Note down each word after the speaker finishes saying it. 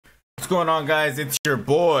going on, guys? It's your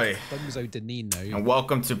boy Dumbzo Denino, and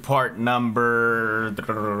welcome to part number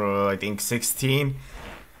I think 16.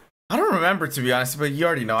 I don't remember, to be honest, but you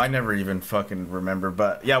already know. I never even fucking remember.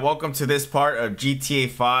 But yeah, welcome to this part of GTA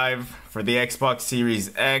 5 for the Xbox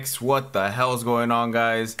Series X. What the hell's going on,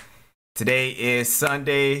 guys? Today is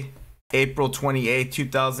Sunday, April 28th,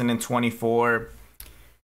 2024.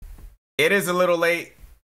 It is a little late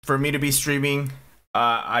for me to be streaming.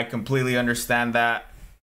 I completely understand that.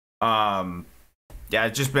 Yeah,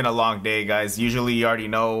 it's just been a long day, guys. Usually, you already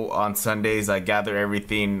know, on Sundays I gather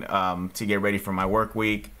everything to get ready for my work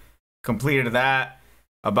week. Completed that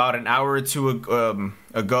about an hour or two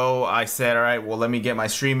ago. I said, all right, well, let me get my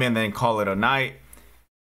stream in, then call it a night.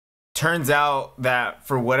 Turns out that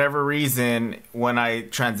for whatever reason, when I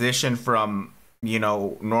transition from, you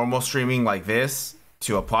know, normal streaming like this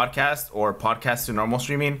to a podcast, or podcast to normal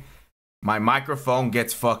streaming, my microphone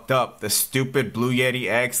gets fucked up. The stupid blue Yeti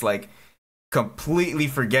X, like, completely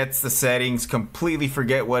forgets the settings, completely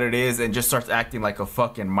forget what it is, and just starts acting like a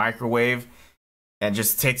fucking microwave and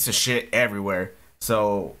just takes a shit everywhere.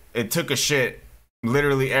 So it took a shit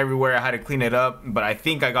literally everywhere. I had to clean it up, but I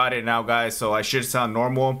think I got it now, guys, so I should sound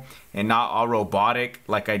normal and not all robotic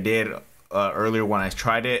like I did earlier when I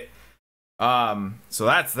tried it. So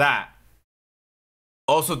that's that.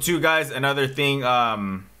 Also, too, guys, another thing,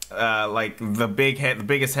 like the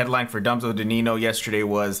biggest headline for Dumbzo Denino yesterday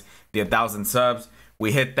was the 1,000 subs.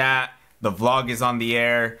 We hit that. The vlog is on the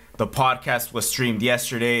air. The podcast was streamed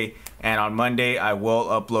yesterday, and on Monday I will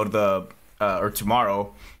upload or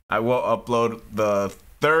tomorrow I will upload the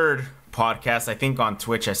third podcast. I think on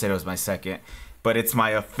Twitch I said it was my second, but it's my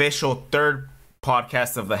official third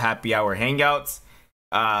podcast of the Happy Hour Hangouts.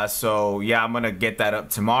 So yeah, I'm gonna get that up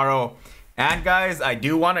tomorrow. And guys, I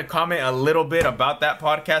do want to comment a little bit about that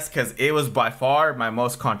podcast because it was by far my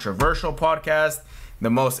most controversial podcast, the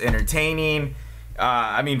most entertaining.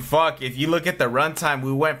 I mean, fuck, if you look at the runtime,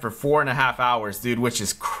 we went for 4.5 hours, dude, which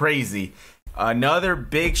is crazy. Another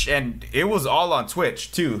big and it was all on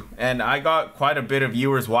Twitch too, and I got quite a bit of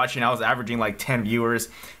viewers watching. I was averaging like 10 viewers.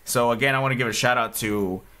 So again, I want to give a shout out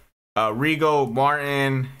to Rigo,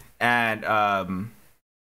 Martin, and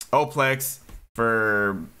Oplex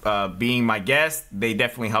for being my guest. They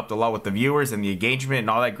definitely helped a lot with the viewers and the engagement and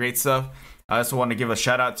all that great stuff. I also want to give a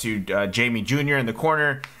shout out to Jamie Jr. in the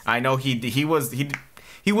corner. I know he was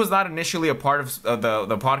not initially a part of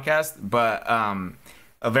the podcast, but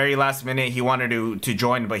a very last minute he wanted to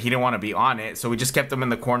join, but he didn't want to be on it, so we just kept him in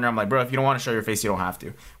the corner. I'm like, bro, if you don't want to show your face, you don't have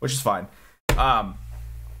to, which is fine.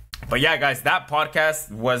 But yeah, guys, that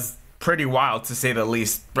podcast was pretty wild, to say the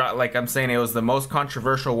least. Like I'm saying, it was the most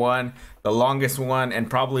controversial one, the longest one, and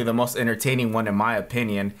probably the most entertaining one in my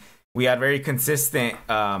opinion. We had very consistent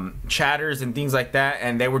chatters and things like that,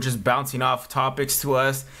 and they were just bouncing off topics to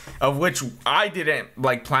us, of which I didn't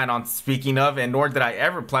like plan on speaking of, and nor did I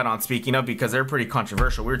ever plan on speaking of, because they're pretty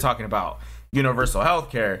controversial. We were talking about universal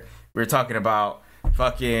healthcare. We were talking about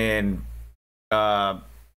fucking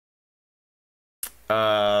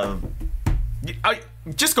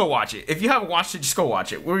just go watch it. If you haven't watched it, just go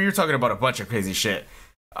watch it. We were talking about a bunch of crazy shit.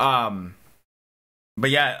 But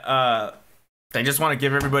yeah, I just want to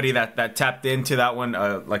give everybody that tapped into that one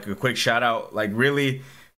like a quick shout out. Like, really,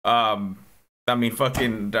 I mean,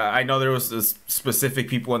 fucking, I know there was specific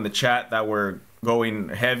people in the chat that were going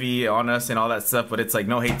heavy on us and all that stuff, but it's like,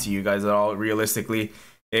 no hate to you guys at all. Realistically,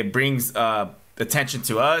 it brings attention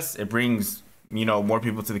to us. It brings, you know, more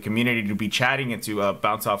people to the community to be chatting and to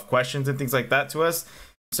bounce off questions and things like that to us.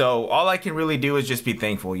 So all I can really do is just be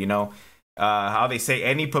thankful, you know. How they say,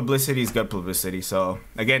 any publicity is good publicity. So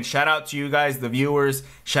again, shout out to you guys, the viewers.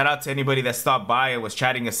 Shout out to anybody that stopped by and was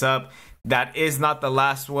chatting us up. That is not the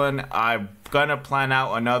last one. I'm gonna plan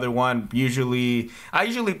out another one. I usually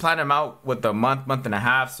plan them out with a month and a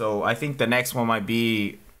half. So I think the next one might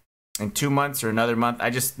be in 2 months or another month. I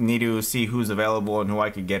just need to see who's available and who I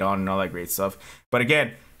could get on and all that great stuff. But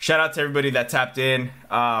again, shout out to everybody that tapped in.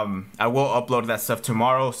 I will upload that stuff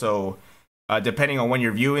tomorrow. So depending on when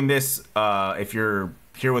you're viewing this, if you're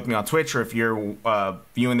here with me on Twitch, or if you're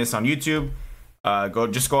viewing this on YouTube,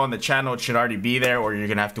 just go on the channel. It should already be there, or you're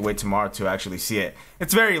gonna have to wait tomorrow to actually see it.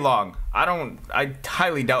 It's very long. I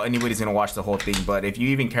highly doubt anybody's gonna watch the whole thing, but if you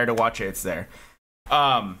even care to watch it, it's there.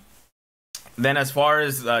 Then as far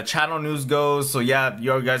as channel news goes, so yeah,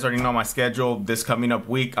 you guys already know my schedule. This coming up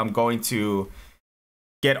week, I'm going to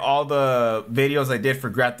get all the videos I did for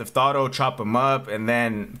Grand Theft Auto, chop them up, and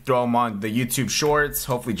then throw them on the YouTube Shorts.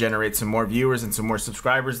 Hopefully generate some more viewers and some more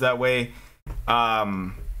subscribers that way.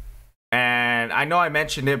 And I know I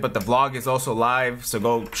mentioned it, but the vlog is also live, so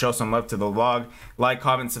go show some love to the vlog. Like,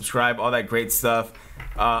 comment, subscribe, all that great stuff.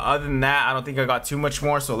 Other than that, I don't think I got too much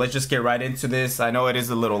more, so let's just get right into this. I know it is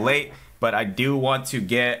a little late, but I do want to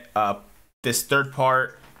get this third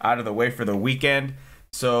part out of the way for the weekend.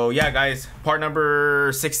 So yeah, guys, part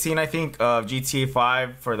number 16, I think, of GTA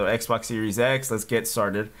 5 for the Xbox Series X. Let's get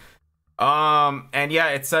started. And yeah,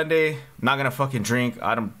 it's Sunday. I'm not gonna fucking drink.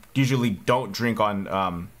 I usually don't drink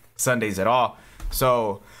on Sundays at all.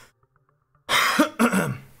 So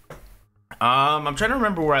I'm trying to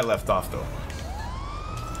remember where I left off though.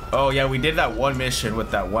 Oh yeah, we did that one mission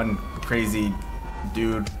with that one crazy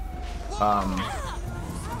dude.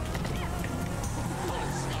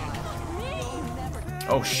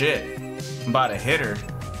 Oh shit, I'm about to hit her.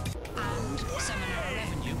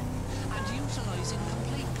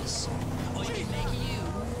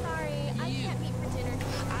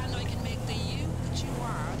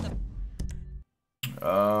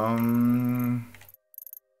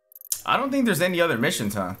 I don't think there's any other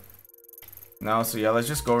missions, huh? No, so yeah, let's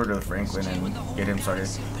just go over to Franklin and get him started.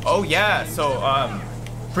 Oh yeah, so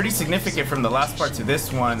pretty significant from the last part to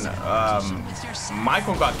this one.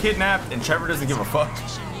 Michael got kidnapped and Trevor doesn't give a fuck.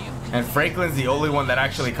 And Franklin's the only one that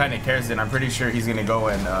actually kind of cares, and I'm pretty sure he's gonna go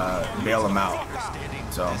and bail him out.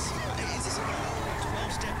 So.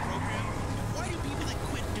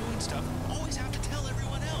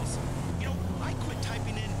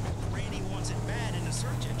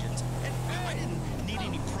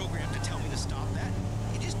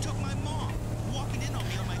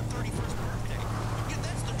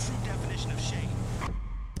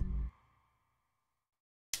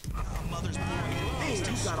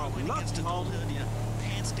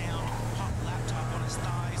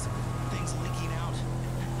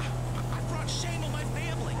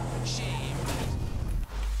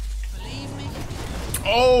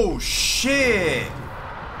 Oh shit!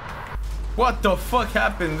 What the fuck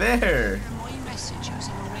happened there?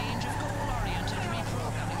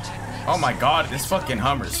 Oh my god, this fucking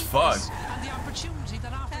Hummer's fucked. And the opportunity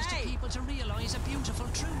that offers to people to realize a beautiful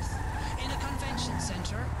truth in a convention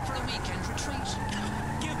center for a weekend retreat.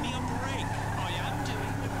 Give me a break. I am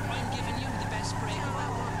doing. I'm giving you the best break of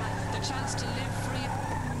all. The chance to live free.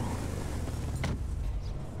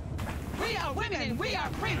 We are women. We are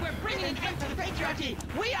free. We're bringing an end to the patriarchy.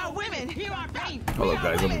 We are women. Hear our pain. Hello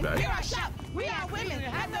guys, I'll be back. Hear our shout. We are women.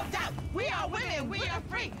 Have no doubt. We are women. We are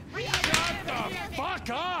free. We are Shut the fuck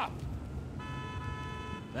up!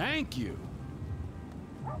 Thank you.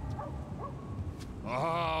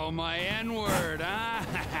 Oh, my N-word, huh?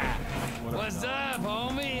 What's up,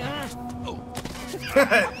 homie? Huh?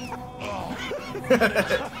 Oh.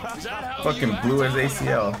 Is that how Fucking you blue act, as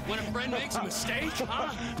ACL. When a friend makes a mistake,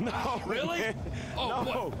 huh? No, Really? man. Oh, No.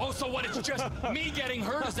 what? Oh, so what? It's just me getting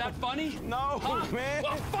hurt? Is that funny? No, huh? man.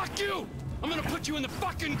 Well, fuck you! I'm gonna put you in the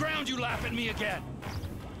fucking ground. You laugh at me again.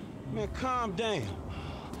 Man, calm down.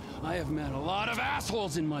 I have met a lot of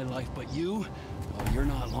assholes in my life, but you, well, you're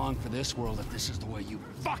not long for this world if this is the way you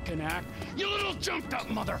fucking act. You little jumped up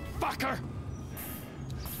motherfucker!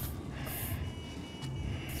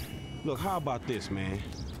 Look, how about this, man?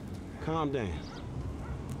 Calm down.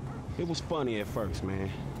 It was funny at first, man.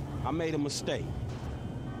 I made a mistake.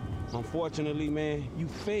 Unfortunately, man, you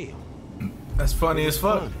failed. That's funny as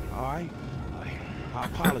fuck. All right? I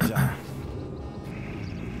apologize.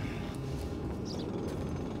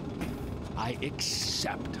 I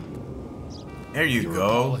accept There you your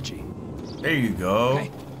go. apology. There you go.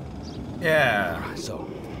 Okay? Yeah. So,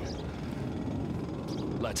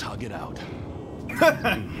 let's hug it out.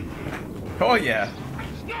 Oh yeah.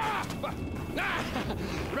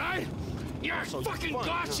 Right? You're So fucking funny,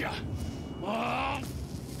 gotcha! Oh,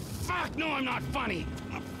 fuck, no, I'm not funny.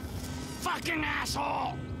 Fucking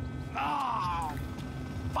asshole! Oh,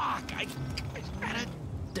 fuck, I had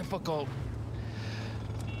a difficult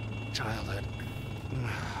childhood.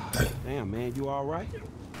 Damn, man, you all right?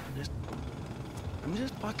 I'm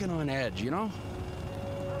just fucking on edge, you know?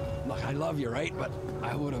 Look, I love you, right? But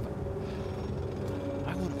I would've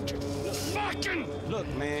just fucking... Look,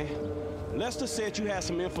 man, Lester said you had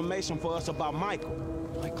some information for us about Michael.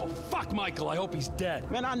 Michael, fuck Michael, I hope he's dead.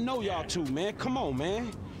 Man, I know y'all two, man. Come on,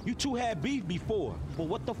 man. You two had beef before. But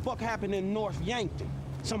what the fuck happened in North Yankton?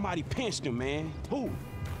 Somebody pinched him, man. Who?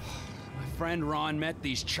 My friend Ron met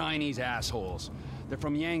these Chinese assholes. They're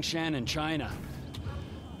from Yangshan in China.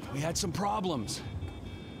 We had some problems.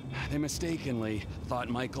 They mistakenly thought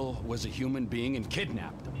Michael was a human being and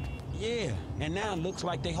kidnapped him. Yeah, and now it looks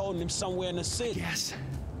like they holding him somewhere in the city. Yes.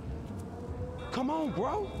 Come on,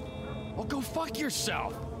 bro. Well, go fuck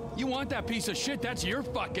yourself. You want that piece of shit, that's your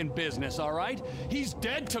fucking business, all right? He's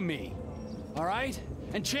dead to me. All right?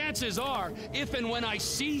 And chances are, if and when I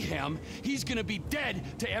see him, he's gonna be dead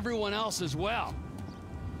to everyone else as well.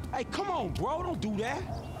 Hey, come on, bro. Don't do that.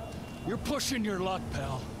 You're pushing your luck,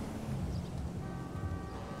 pal.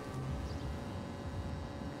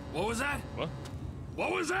 What was that? What?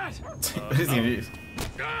 What was that?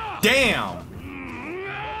 Damn!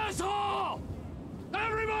 Asshole!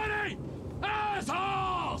 Everybody!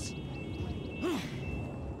 Assholes!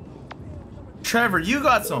 Trevor, you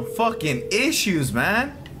got some fucking issues,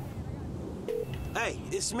 man. Hey,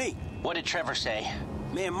 it's me. What did Trevor say?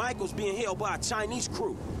 Man, Michael's being held by a Chinese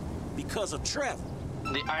crew because of Trevor.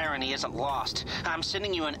 The irony isn't lost. I'm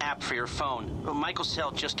sending you an app for your phone. Michael's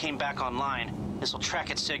cell just came back online. This will track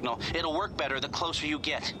its signal. It'll work better the closer you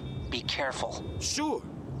get. Be careful. Sure.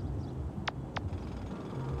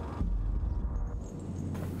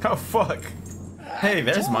 Oh, fuck. Hey,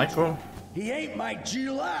 there's Michael. He ain't my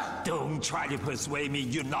Gila. Don't try to persuade me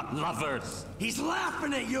you're not lovers. He's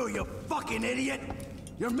laughing at you, you fucking idiot.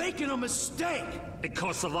 You're making a mistake. It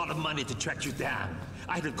costs a lot of money to track you down.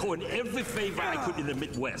 I had to call in every favor I could in the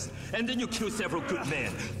Midwest. And then you killed several good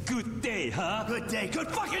men. Good day, huh? Good day. Good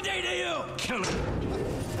fucking day to you. Kill him.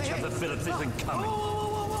 Trevor Phillips isn't coming.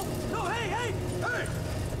 Whoa. No, hey.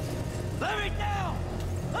 Let me down.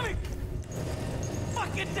 Let me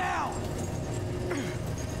fucking down.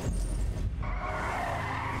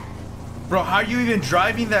 Bro, how are you even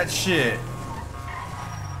driving that shit?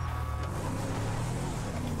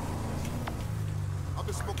 I've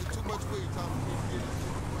been smoking too much weed,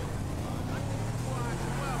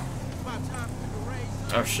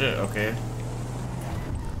 Oh shit, okay.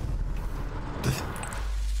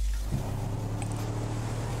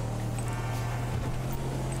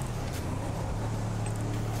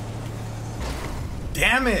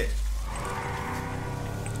 Damn it!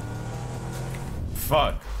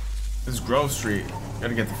 Fuck. This is Grove Street.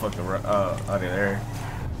 Gotta get the fuck out of there.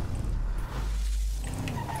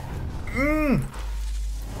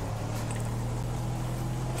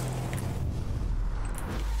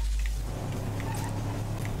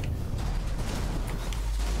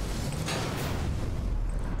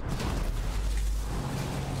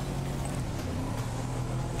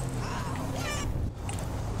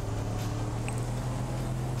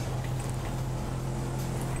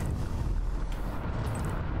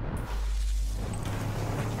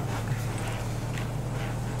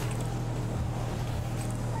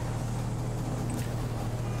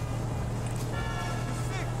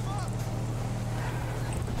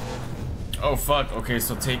 Oh fuck, okay,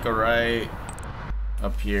 so take a right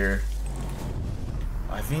up here.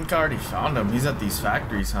 I think I already found him. He's at these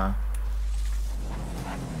factories, huh?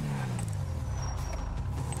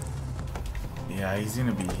 Yeah, he's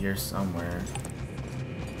gonna be here somewhere.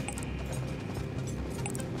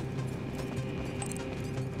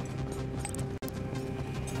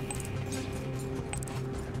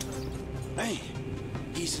 Hey,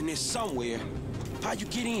 he's in there somewhere. How you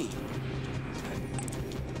get in?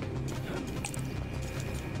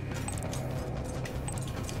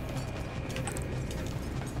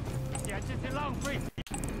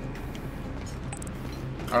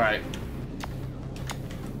 All right.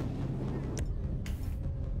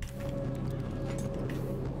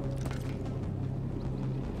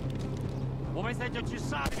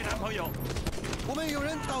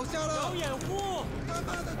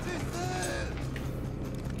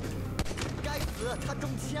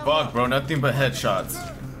 Fuck, bro, nothing but headshots.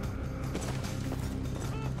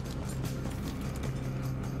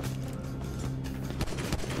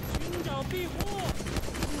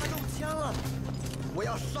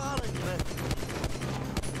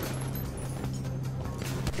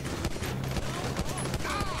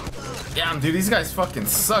 Damn, dude, these guys fucking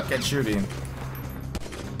suck at shooting.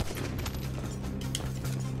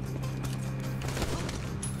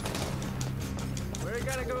 Where you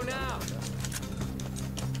gotta go now?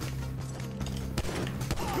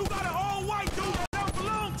 You got an all-white dude that don't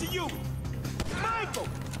belong to you! Michael!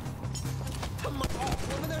 我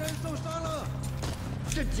们的人受伤了。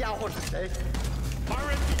这家伙是谁？把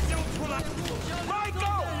人给交出来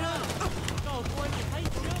 ！Michael！ 告诉我你还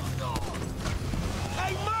行。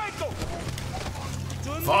Hey, Michael!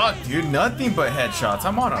 Fuck, dude, nothing but headshots.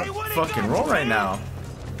 I'm on a fucking roll right now.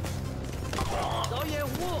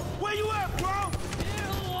 Where you at, bro?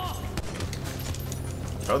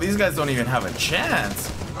 Bro, these guys don't even have a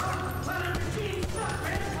chance.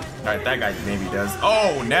 Alright, that guy maybe does.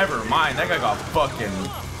 Oh, never mind. That guy got fucking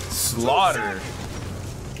slaughtered.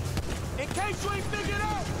 In case you ain't figured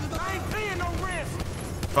out, I ain't paying no rent.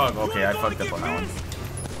 Fuck, okay, I fucked up on that one.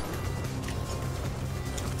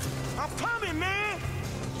 I'm coming, man.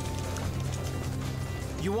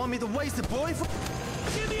 You want me to waste it, boy?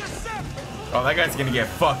 Give me a sec. Oh, that guy's gonna get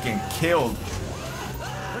fucking killed.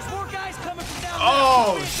 There's more guys coming from down there.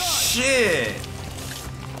 Oh shit!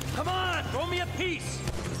 Come on, throw me a piece.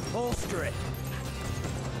 Holster it.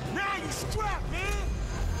 Now you strapped, man.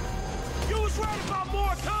 You was right about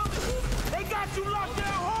more coming. They got you locked down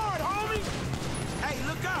hard, homie. Hey,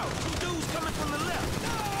 look out. Two dudes coming from the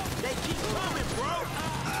left. They keep coming, bro.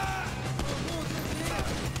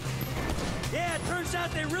 Yeah, it turns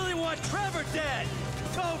out they really want Trevor dead.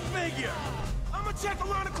 Go figure. I'm gonna check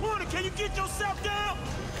around the corner. Can you get yourself down?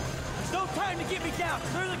 There's no time to get me down.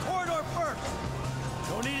 Clear the corridor first.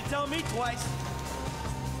 Don't need to tell me twice.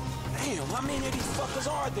 Damn, how many of these fuckers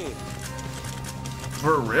are there?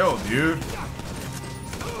 For real, dude.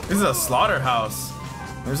 This is a slaughterhouse.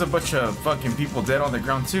 There's a bunch of fucking people dead on the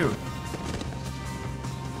ground too.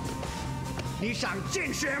 你想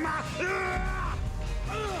见血吗？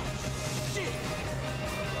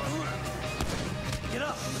 Get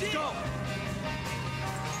up, let's go.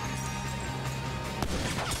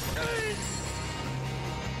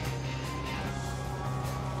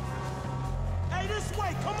 Hey, this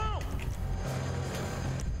way, come on.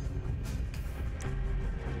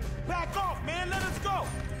 Back off, man. Let us go.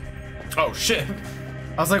 Oh shit.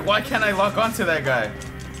 I was like, why can't I lock onto that guy?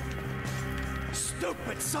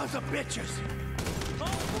 Stupid sons of bitches.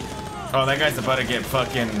 Oh, that guy's about to get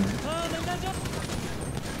fucking...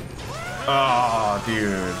 Oh,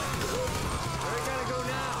 dude.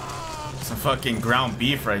 Some fucking ground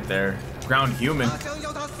beef right there. Ground human.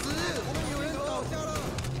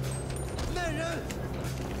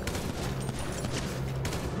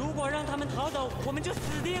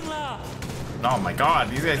 Oh my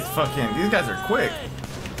god, these guys are quick.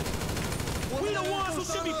 We the ones who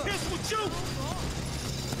should be pissed with you.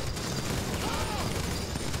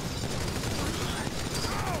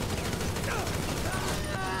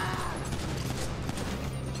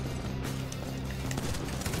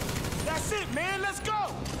 That's it, man. Let's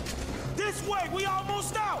go. This way. We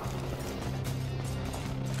almost out.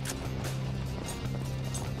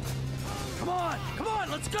 Come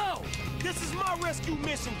on, let's go. This is my rescue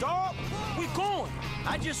mission, dog. We going.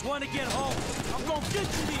 I just want to get home. I'm gonna get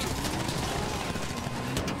you there.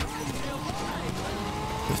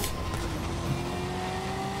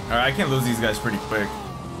 Alright, I can lose these guys pretty quick.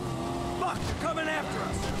 Fuck, they're coming after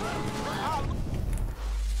us. I'll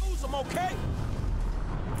lose them, okay?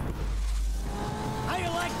 How you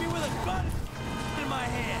like me with a gun in my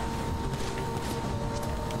hand?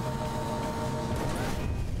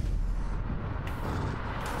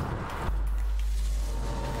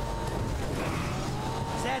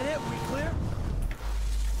 Is that it? We clear?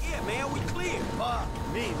 Yeah, man, we clear. Fuck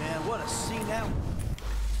me, man. What a scene that was.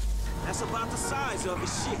 That's about the size of it,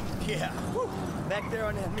 shit. Yeah. Woo. Back there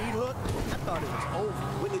on that meat hook, I thought it was over.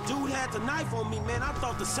 When the dude had the knife on me, man, I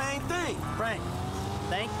thought the same thing. Frank,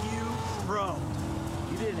 thank you, bro.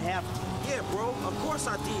 You didn't have to. Yeah, bro, of course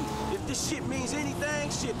I did. If this shit means anything,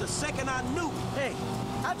 shit, the second I knew. Hey,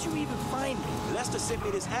 how'd you even find me? Lester sent me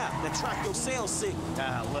this app that track your cell signal.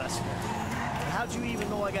 Ah, Lester. How'd you even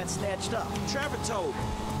know I got snatched up? Trevor told me.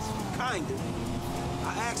 Kinda.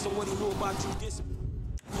 I asked him what he knew about you disappearing.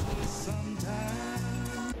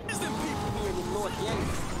 There's them people here in the North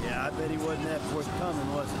Yankee. Yeah, I bet he wasn't that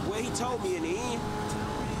forthcoming, was he? Well, he told me in the end.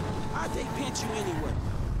 How'd they pinch you anyway?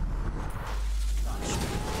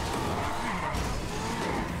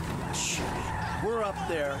 Shit. We're up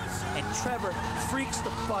there, and Trevor freaks the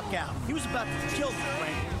fuck out. He was about to kill me,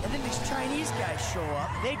 Frank. And then these Chinese guys show up.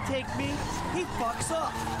 They take me. He fucks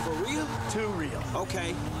up. For real? Too real.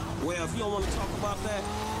 Okay. Well, if you don't want to talk about that,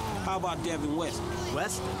 how about Devin West?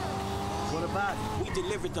 West? What about it? We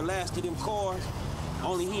delivered the last of them cars,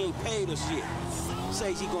 only he ain't paid us yet.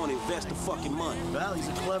 Says he gonna invest the fucking money. Well, he's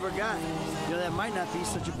a clever guy. You know, that might not be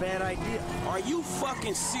such a bad idea. Are you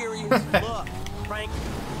fucking serious? Look, Frank.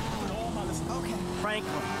 Okay.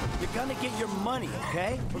 Franklin, you're gonna get your money,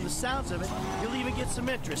 okay? From the sounds of it, you'll even get some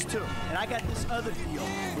interest, too. And I got this other deal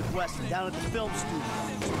with Weston down at the film studio.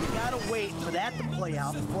 So we gotta wait for that to play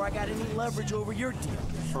out before I got any leverage over your deal.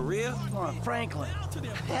 For real? Franklin,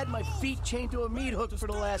 I've had my feet chained to a meat hook for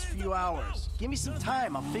the last few hours. Give me some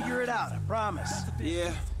time, I'll figure it out, I promise.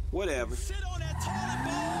 Yeah, whatever.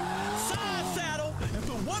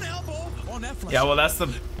 Yeah, well, that's the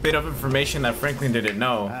bit of information that Franklin didn't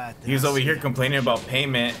know. He was over here complaining about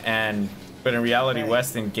payment, but in reality,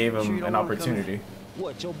 Weston gave him an opportunity.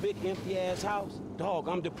 What, your big empty ass house? Dog,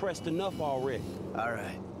 I'm depressed enough already. All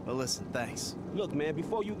right, well, listen, thanks. Look, man,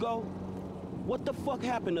 before you go, what the fuck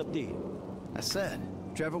happened up there? I said,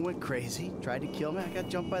 Trevor went crazy, tried to kill me, I got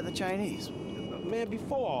jumped by the Chinese. man,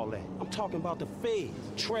 before all that. I'm talking about the feds,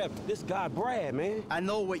 Trevor, this guy Brad, man. I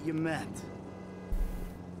know what you meant.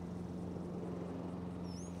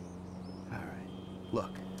 All right,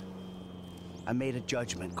 look. I made a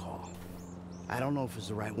judgment call. I don't know if it was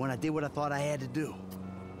the right one. I did what I thought I had to do.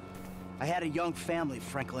 I had a young family,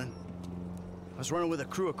 Franklin. I was running with a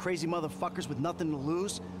crew of crazy motherfuckers with nothing to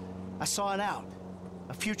lose. I saw an out.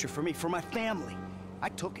 A future for me, for my family. I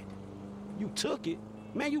took it. You took it?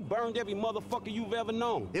 Man, you burned every motherfucker you've ever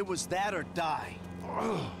known. It was that or die.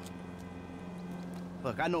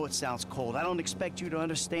 Look, I know it sounds cold. I don't expect you to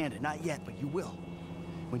understand it. Not yet, but you will.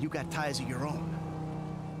 When you got ties of your own.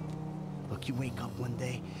 Look, you wake up one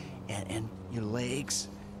day, and your legs,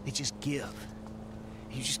 they just give.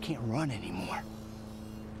 You just can't run anymore.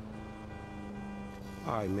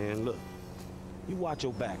 All right, man, look. You watch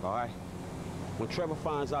your back, all right? When Trevor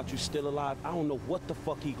finds out you're still alive, I don't know what the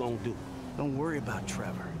fuck he gonna do. Don't worry about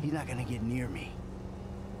Trevor. He's not gonna get near me.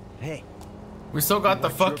 Hey. We still got the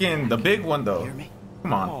fucking, the big one though. Hear me?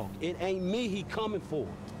 Come on. Oh, it ain't me he coming for.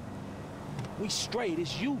 We straight,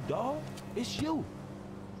 it's you, dawg. It's you.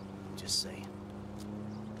 Just saying.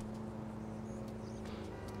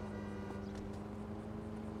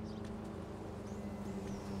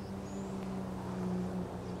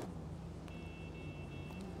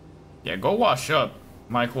 Yeah, go wash up,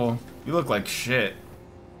 Michael. You look like shit.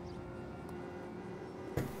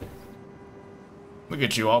 Look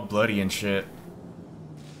at you, all bloody and shit.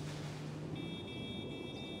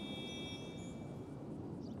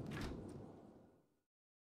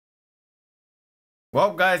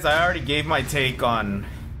 Well, guys, I already gave my take on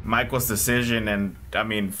Michael's decision, and I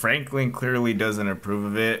mean, Franklin clearly doesn't approve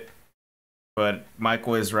of it. But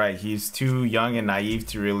Michael is right. He's too young and naive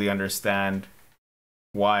to really understand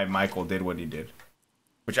why Michael did what he did.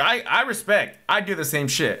 Which I respect. I do the same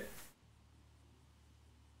shit.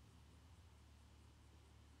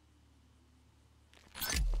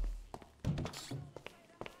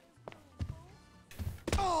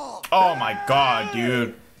 Oh my god,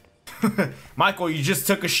 dude. Michael, you just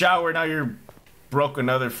took a shower, now you're broke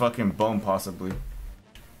another fucking bone, possibly.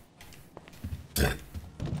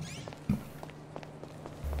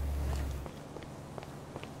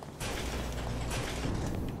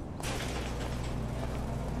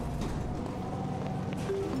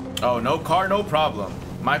 Oh, no car, no problem.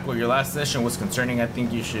 Michael, your last session was concerning. I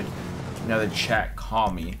think you should another chat.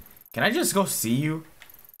 Call me. Can I just go see you?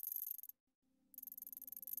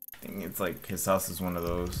 I think it's like his house is one of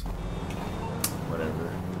those.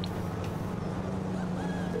 Whatever.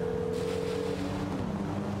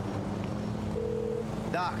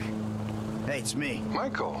 Doc. Hey, it's me.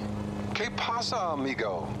 Michael. ¿Qué pasa,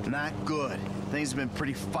 amigo? Not good. Things have been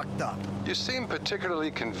pretty fucked up. You seem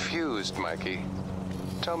particularly confused, Mikey.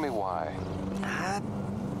 Tell me why.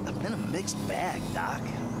 I've been a mixed bag, Doc.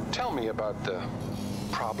 Tell me about the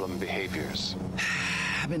problem behaviors.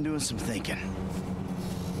 I've been doing some thinking.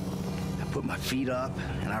 I put my feet up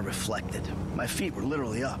and I reflected. My feet were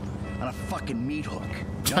literally up on a fucking meat hook.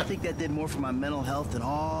 You know, I think that did more for my mental health than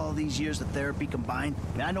all these years of therapy combined.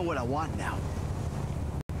 I mean, I know what I want now.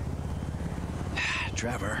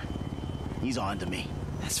 Trevor, he's on to me.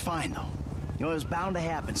 That's fine, though. You know, it was bound to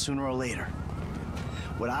happen sooner or later.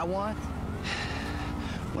 What I want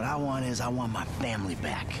is I want my family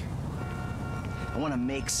back. I want to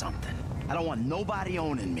make something. I don't want nobody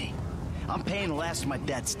owning me. I'm paying the last of my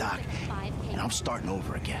debts, Doc, and I'm starting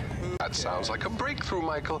over again. That sounds like a breakthrough,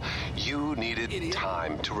 Michael. You needed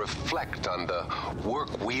time to reflect on the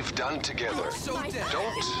work we've done together.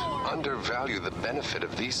 Don't undervalue the benefit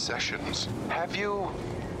of these sessions. Have you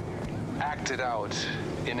acted out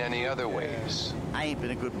in any other ways? I ain't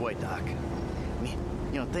been a good boy, Doc. I mean,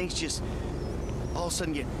 you know, things just all of a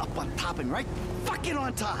sudden get up on top and right fucking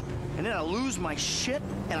on top. And then I lose my shit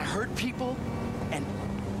and I hurt people and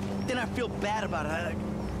then I feel bad about it.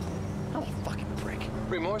 I'm a fucking prick.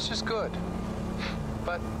 Remorse is good,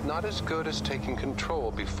 but not as good as taking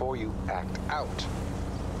control before you act out.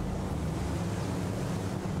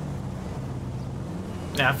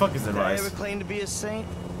 Yeah, fuck his advice. Did I ever claim to be a saint?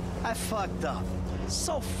 I fucked up.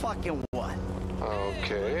 So fucking what?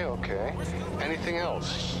 Okay, okay. Anything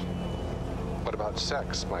else? What about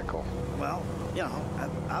sex, Michael? Well, you know,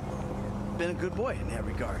 I've been a good boy in that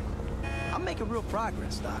regard. I'm making real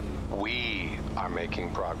progress, Doc. We are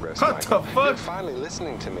making progress, What Michael. the fuck? You're finally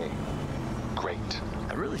listening to me. Great.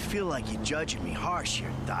 I really feel like you're judging me harsh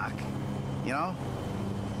here, Doc. You know?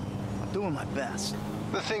 I'm doing my best.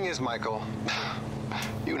 The thing is, Michael,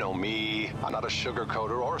 you know me. I'm not a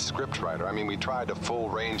sugarcoater or a scriptwriter. I mean, we tried a full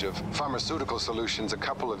range of pharmaceutical solutions a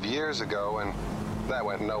couple of years ago, and that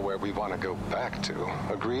went nowhere we want to go back to.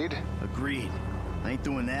 Agreed? Agreed. I ain't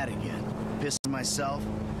doing that again. Pissing myself,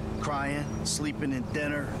 crying, sleeping in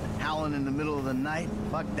dinner, howling in the middle of the night.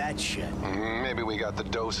 Fuck that shit. Maybe we got the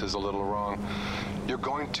doses a little wrong. You're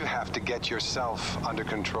going to have to get yourself under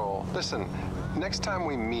control. Listen, next time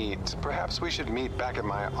we meet, perhaps we should meet back at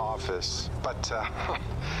my office. But,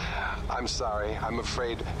 I'm sorry. I'm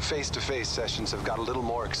afraid face-to-face sessions have got a little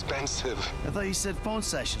more expensive. I thought you said phone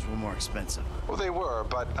sessions were more expensive. Well, they were,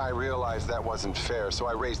 but I realized that wasn't fair, so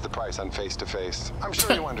I raised the price on face-to-face. I'm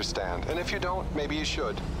sure you understand, and if you don't, maybe you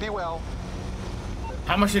should. Be well.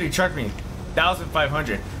 How much did he charge me?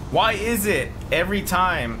 1,500. Why is it every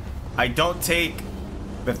time I don't take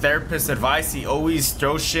the therapist's advice, he always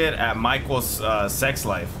throws shit at Michael's sex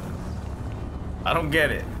life? I don't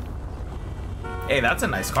get it. Hey, that's a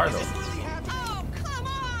nice car though. Oh, come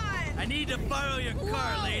on! I need to borrow your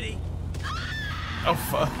car, lady. Oh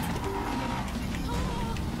fuck.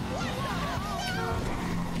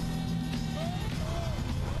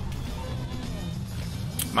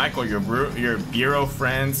 Michael, your bureau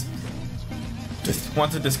friends just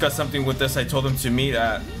want to discuss something with us. I told them to meet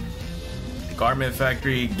at Garment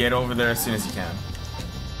Factory. Get over there as soon as you can.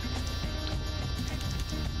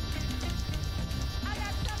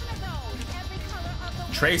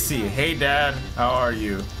 Tracy, hey dad, how are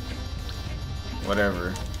you?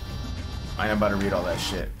 Whatever. I ain't about to read all that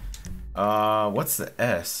shit. What's the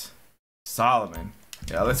S? Solomon.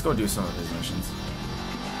 Yeah, let's go do some of his missions.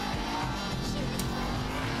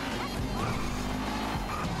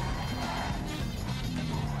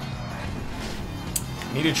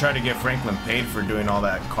 Need to try to get Franklin paid for doing all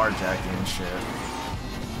that carjacking and shit.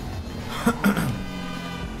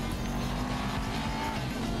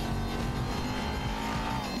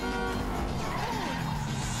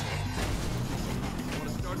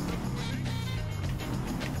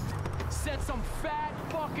 Set some fat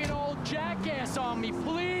fucking old jackass on me,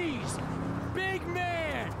 please. Big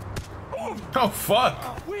man. Oh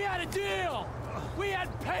fuck. We had a deal. We had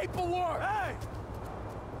paperwork. Hey.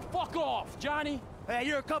 Fuck off, Johnny. Hey,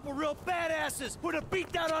 you're a couple real badasses. Put a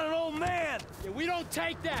beat down on an old man. Yeah, we don't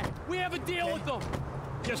take that. We have a deal with them.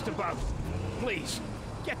 Just about. Please,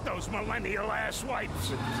 get those millennial ass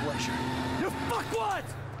wipes. With pleasure. You fuckwad!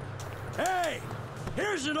 Hey,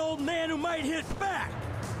 here's an old man who might hit back.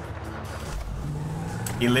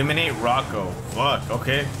 Eliminate Rocco. Fuck,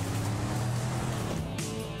 okay.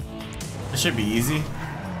 This should be easy.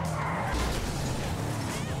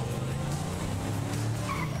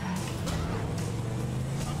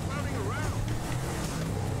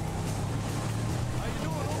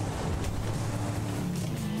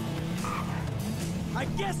 I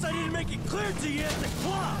guess I didn't make it clear to you at the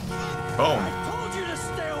club. Boom. I told you to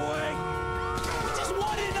stay away. We just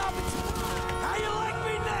wanted an opportunity. How you like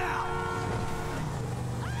me now?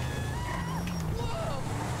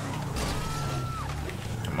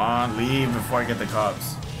 Come on, leave before I get the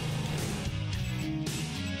cops.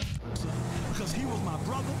 Because he was my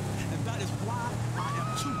brother, and that is why I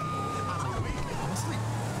am too. I'm awake, I'm asleep.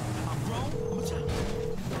 I'm grown, I'm a child.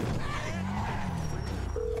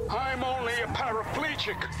 I'm only a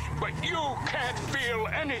paraplegic, but you can't feel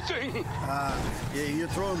anything. Yeah, you're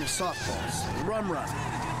throwing me softballs. Run.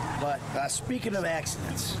 But speaking of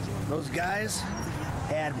accidents, those guys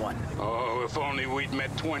had one. Oh, if only we'd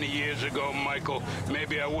met 20 years ago, Michael.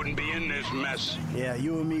 Maybe I wouldn't be in this mess. Yeah,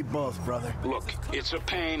 you and me both, brother. Look, it's a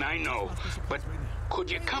pain, I know, but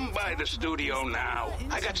could you come by the studio now?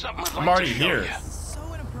 I got something I'd I'm like already to show here. you.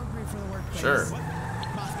 So inappropriate for the workplace. Sure.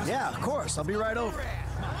 Yeah, of course. I'll be right over.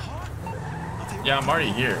 Yeah, I'm already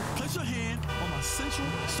here. Place your hand on my central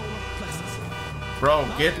solar plexus. Bro,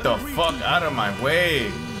 get the fuck out of my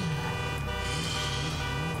way.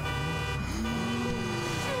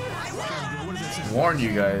 Warn you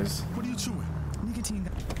guys. What are you chewing? Nicotine.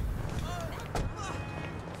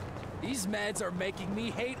 These meds are making me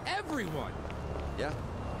hate everyone. Yeah.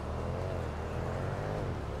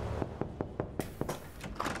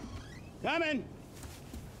 Come in.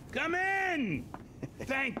 Come in.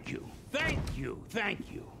 Thank you. Thank you.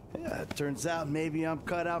 Thank you. Yeah, it turns out maybe I'm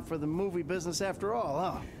cut out for the movie business after all,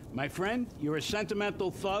 huh? My friend, you're a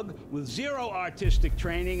sentimental thug with zero artistic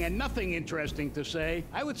training and nothing interesting to say.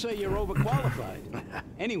 I would say you're overqualified.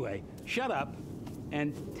 Anyway, shut up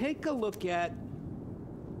and take a look at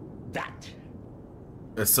that.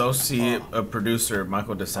 Associate producer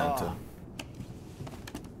Michael DeSanta.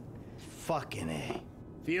 Fucking A.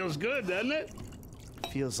 Feels good, doesn't it?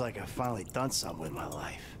 Feels like I've finally done something with my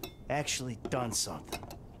life. Actually done something.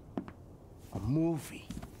 A movie.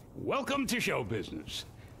 Welcome to show business.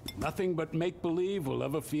 Nothing but make-believe will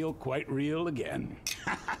ever feel quite real again.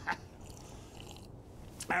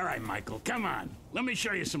 All right, Michael, come on. Let me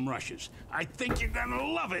show you some rushes. I think you're gonna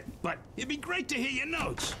love it, but it'd be great to hear your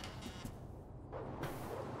notes.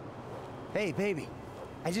 Hey, baby.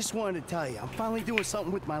 I just wanted to tell you, I'm finally doing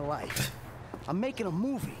something with my life. I'm making a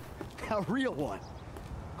movie. A real one.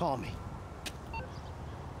 Call me.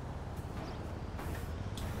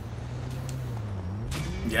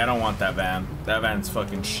 Yeah, I don't want that van. That van's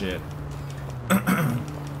fucking shit. Yo,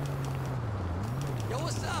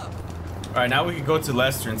 what's up? Alright, now we can go to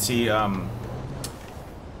Lester and see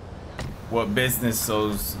what business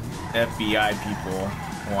those FBI people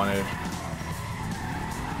wanted.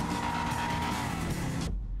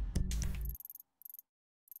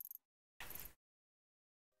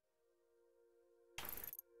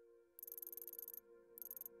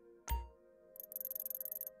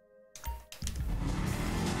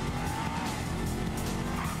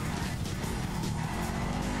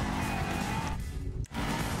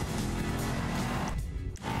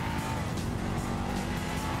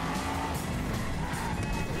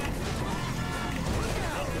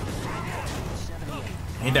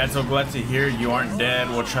 Hey Dad, so glad to hear you aren't dead.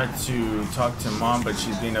 We'll try to talk to Mom, but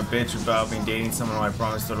she's being a bitch about being dating someone who I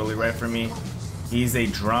promised totally right for me. He's a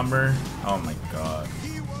drummer. Oh my god.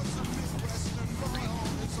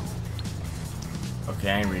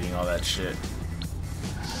 Okay, I ain't reading all that shit.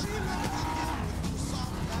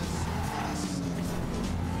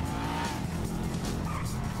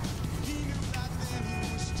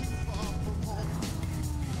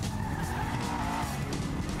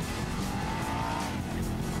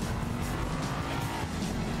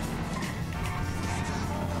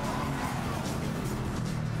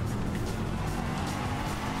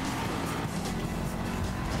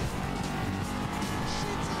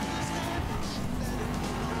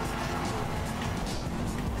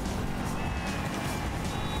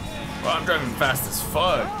 Well, I'm driving fast as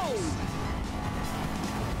fuck.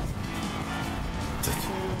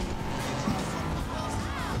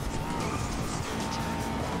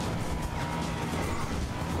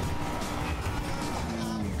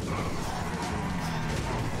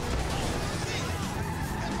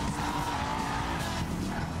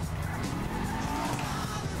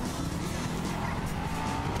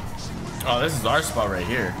 Oh, this is our spot right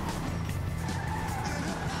here.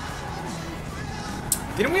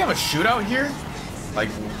 Didn't we have a shootout here? Like,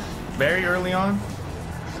 very early on?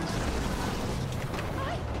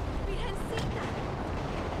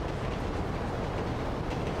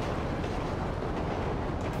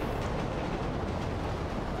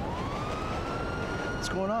 What's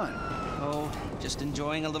going on? Oh, just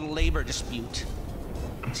enjoying a little labor dispute.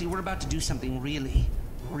 See, we're about to do something really,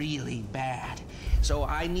 really bad. So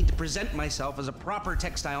I need to present myself as a proper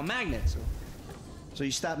textile magnet. So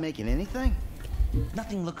you stopped making anything?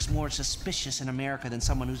 Nothing looks more suspicious in America than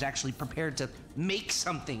someone who's actually prepared to make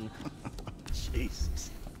something. Jesus.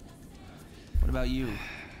 What about you?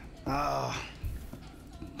 Oh,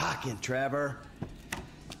 fucking Trevor.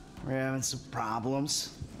 We're having some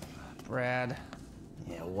problems. Brad.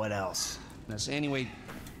 Yeah, what else? Yes, anyway,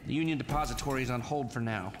 the Union Depository is on hold for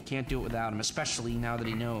now. Can't do it without him, especially now that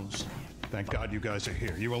he knows. Thank God you guys are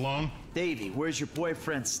here. You alone? Davey, where's your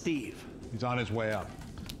boyfriend, Steve? He's on his way up.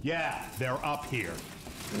 Yeah, they're up here.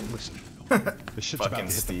 Listen, this shit's about to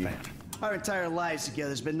hit the fan. Our entire lives together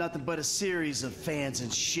has been nothing but a series of fans and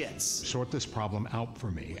shits. Sort this problem out for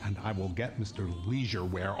me, and I will get Mr.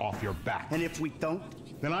 Leisureware off your back. And if we don't?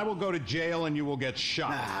 Then I will go to jail and you will get shot.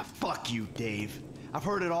 Ah, fuck you, Dave. I've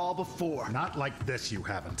heard it all before. Not like this, you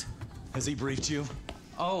haven't. Has he briefed you?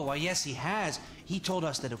 Oh, well, yes, he has. He told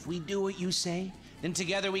us that if we do what you say, then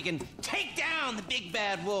together we can take down the big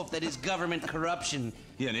bad wolf that is government corruption.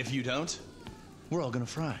 Yeah, and if you don't, we're all gonna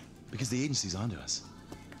fry, because the agency's onto us.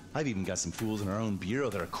 I've even got some fools in our own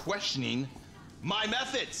bureau that are questioning my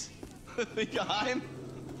methods. Think I'm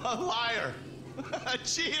a liar, a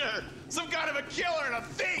cheater, some kind of a killer and a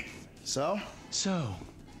thief. So,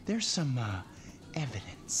 there's some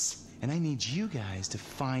evidence, and I need you guys to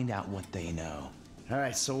find out what they know. All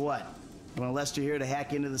right, so what? You want Lester here to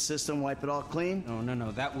hack into the system, wipe it all clean?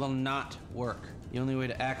 No, that will not work. The only way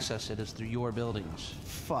to access it is through your buildings.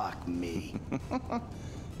 Fuck me.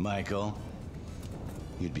 Michael,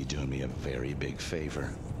 you'd be doing me a very big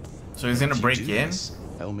favor. So he's gonna break in?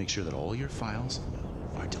 I will make sure that all your files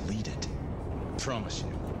are deleted. Promise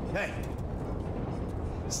you. Hey,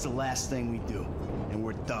 it's the last thing we do, and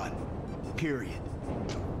we're done. Period.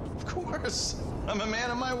 Of course. I'm a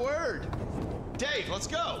man of my word. Dave, let's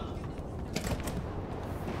go.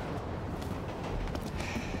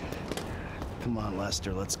 Come on,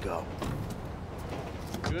 Lester, let's go.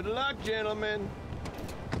 Good luck, gentlemen.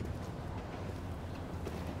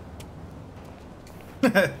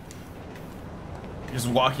 Just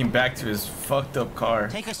walking back to his fucked up car.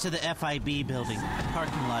 Take us to the FIB building,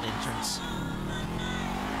 parking lot entrance.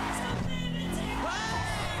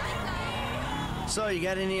 So, you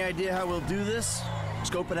got any idea how we'll do this?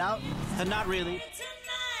 Scope it out? Not really.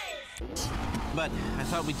 But I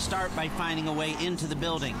thought we'd start by finding a way into the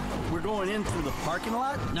building. We're going in through the parking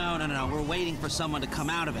lot? No. We're waiting for someone to come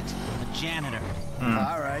out of it. A janitor.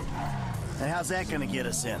 All right. And how's that gonna get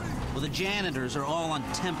us in? Well, the janitors are all on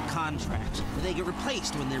temp contracts. They get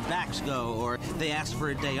replaced when their backs go or they ask for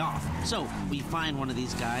a day off. So we find one of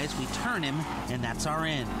these guys, we turn him, and that's our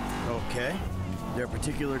in. Okay. Is there a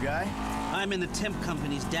particular guy? I'm in the temp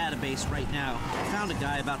company's database right now. I found a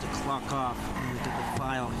guy about to clock off. Let me get the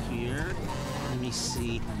file here. Let me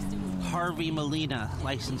see. Harvey Molina,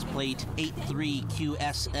 license plate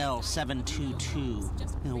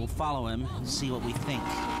 83QSL722. And we'll follow him and see what we think.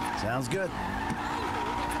 Sounds good.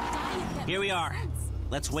 Here we are.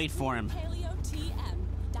 Let's wait for him. Paleo TM.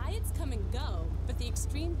 Diets come and go, but the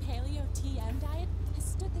extreme Paleo TM diet has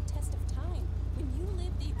stood the test of time. When you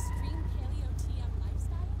live the extreme Paleo TM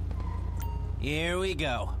lifestyle... Here we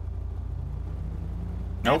go.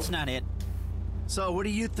 Nope. That's not it. So, what do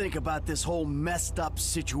you think about this whole messed up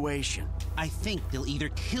situation? I think they'll either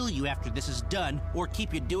kill you after this is done, or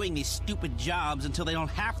keep you doing these stupid jobs until they don't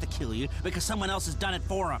have to kill you because someone else has done it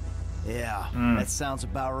for them. Yeah, that sounds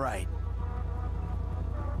about right.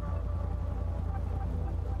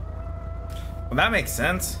 Well, that makes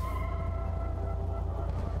sense.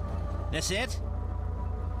 That's it?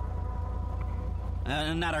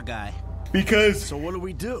 Not our guy. Because... So what do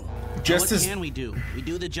we do? Just what as... can we do? We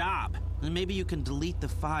do the job. And maybe you can delete the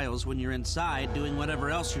files when you're inside doing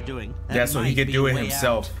whatever else you're doing. Yeah, so he could do it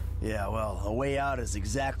himself. Out. Yeah, well, a way out is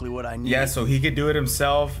exactly what I need. Yeah, so he could do it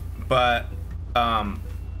himself, but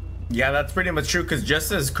yeah, that's pretty much true, because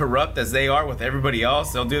just as corrupt as they are with everybody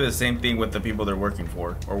else, they'll do the same thing with the people they're working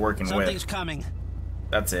for or working with. Something's coming.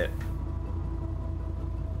 That's it.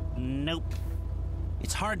 Nope.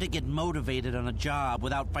 It's hard to get motivated on a job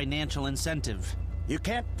without financial incentive. You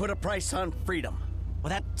can't put a price on freedom. Well,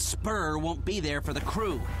 that spur won't be there for the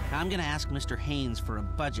crew. Now, I'm gonna ask Mr. Haynes for a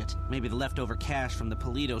budget. Maybe the leftover cash from the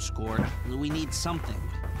Polito score. We need something.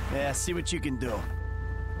 Yeah, see what you can do.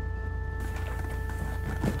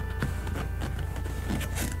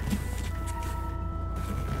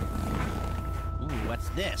 Ooh, what's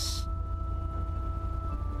this?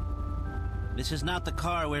 This is not the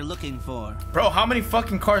car we're looking for. Bro, how many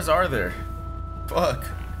fucking cars are there? Fuck.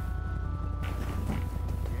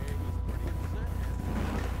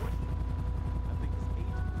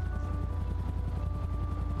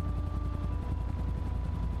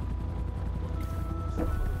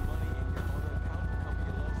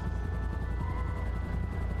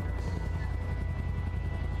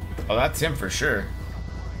 Oh, that's him for sure.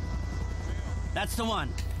 That's the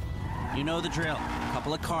one. You know the drill. A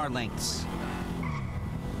couple of car lengths.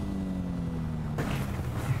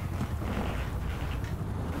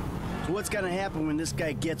 So what's gonna happen when this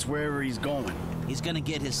guy gets wherever he's going? He's gonna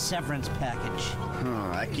get his severance package.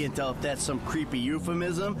 I can't tell if that's some creepy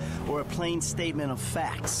euphemism or a plain statement of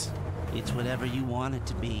facts. It's whatever you want it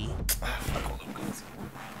to be.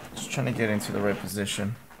 Just trying to get into the right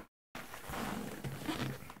position.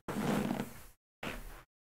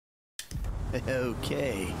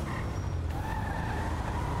 Okay.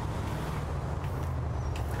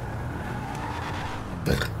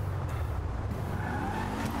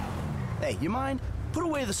 Hey, you mind? Put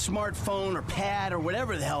away the smartphone or pad or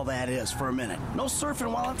whatever the hell that is for a minute. No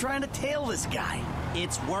surfing while I'm trying to tail this guy.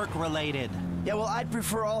 It's work related. Yeah, well, I'd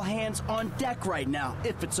prefer all hands on deck right now,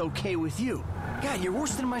 if it's okay with you. God, you're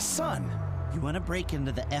worse than my son. You want to break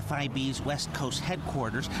into the FIB's West Coast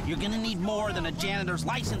headquarters, you're gonna need more than a janitor's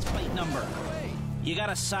license plate number. You got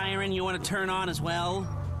a siren you want to turn on as well?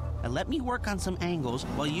 Let me work on some angles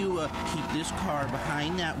while you keep this car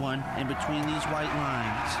behind that one and between these white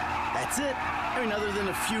lines. That's it. I mean, other than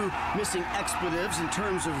a few missing expletives in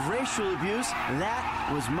terms of racial abuse, that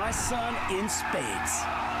was my son in spades.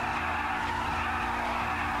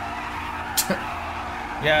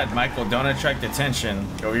 Yeah, Michael, don't attract attention.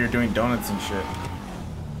 Over here doing donuts and shit.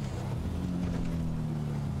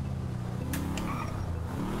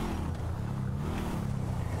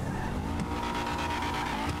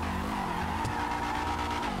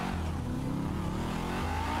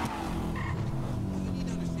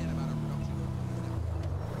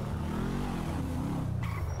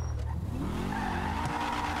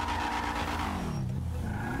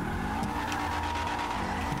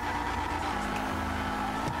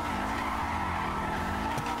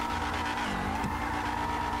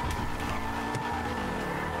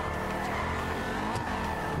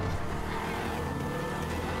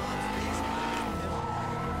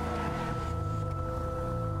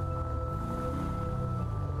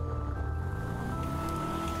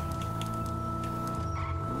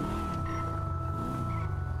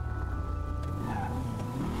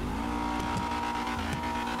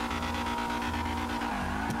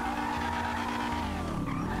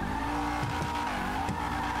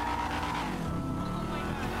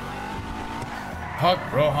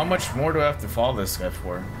 Fuck, bro, how much more do I have to follow this guy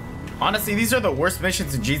for? Honestly, these are the worst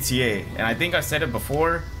missions in GTA, and I think I said it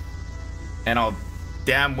before, and I'll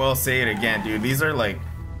damn well say it again, dude. These are like,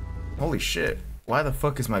 holy shit. Why the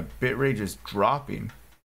fuck is my bitrate just dropping?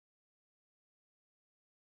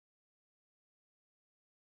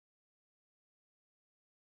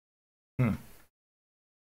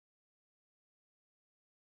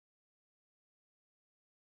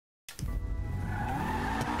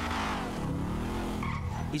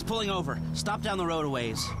 He's pulling over. Stop down the road a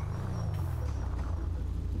ways.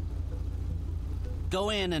 Go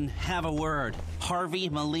in and have a word. Harvey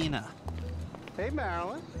Molina. Hey,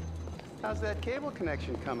 Marilyn. How's that cable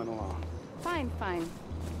connection coming along? Fine, fine.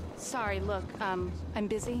 Sorry, look, I'm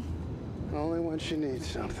busy. Only when she needs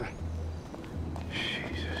something.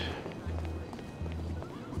 Jesus.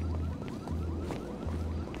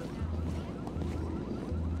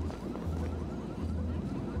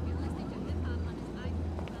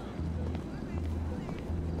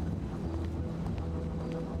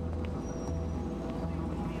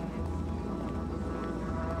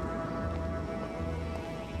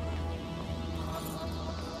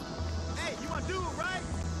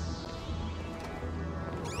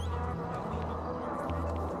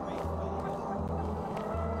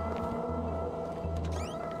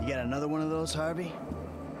 Another one of those, Harvey?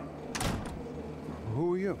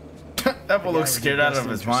 Who are you? That fool looks scared out of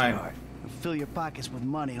his mind. Fill your pockets with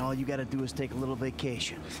money, and all you gotta do is take a little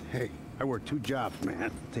vacation. Hey, I work 2 jobs, man.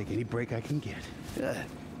 Take any break I can get.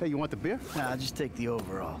 Hey, you want the beer? Nah, just take the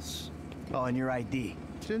overalls. Oh, and your ID.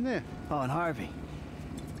 It's in there. Oh, and Harvey,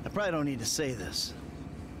 I probably don't need to say this,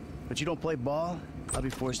 but you don't play ball, I'll be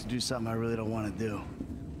forced to do something I really don't want to do.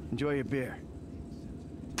 Enjoy your beer.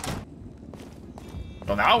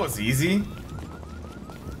 Well, that was easy.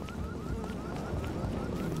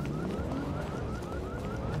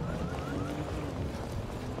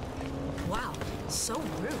 Wow, so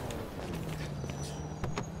rude.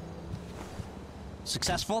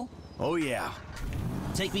 Successful? Oh, yeah.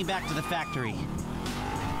 Take me back to the factory.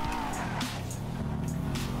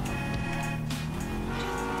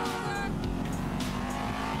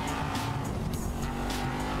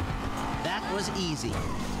 That was easy.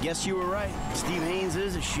 Guess you were right. Steve Haynes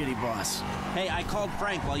is a shitty boss. Hey, I called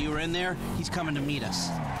Frank while you were in there. He's coming to meet us.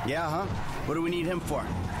 Yeah, huh? What do we need him for?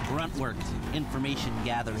 Grunt work. Information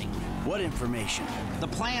gathering. What information? The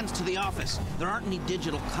plans to the office. There aren't any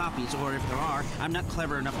digital copies, or if there are, I'm not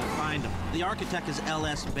clever enough to find them. The architect is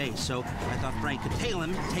LS based, so I thought Frank could tail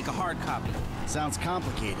him and take a hard copy. Sounds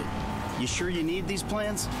complicated. You sure you need these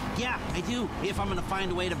plans? Yeah, I do. If I'm gonna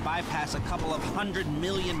find a way to bypass a couple of $100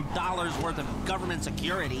 million worth of government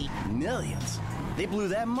security. Millions? They blew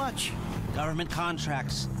that much? Government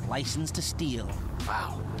contracts. License to steal.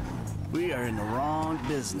 Wow. We are in the wrong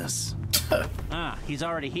business. He's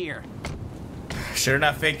already here. Sure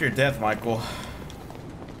not fake your death, Michael.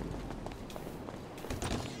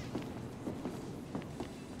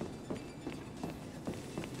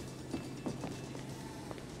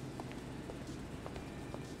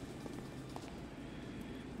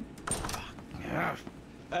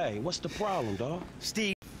 Hey, what's the problem, dawg?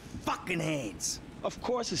 Steve fucking Haynes. Of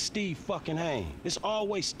course it's Steve fucking Haynes. It's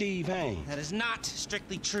always Steve Haynes. That is not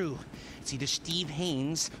strictly true. It's either Steve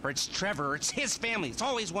Haynes, or it's Trevor, or it's his family. It's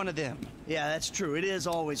always one of them. Yeah, that's true. It is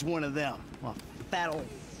always one of them. A fat old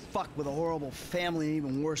fuck with a horrible family and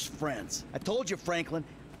even worse friends. I told you, Franklin,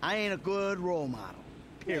 I ain't a good role model.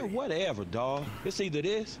 Period. Yeah, whatever, dawg. It's either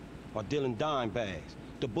this or dealing dime bags.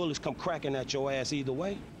 The bullets come cracking at your ass either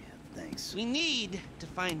way. Yeah, thanks. We need to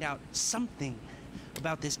find out something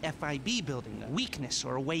about this FIB building, a weakness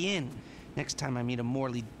or a way in. Next time I meet a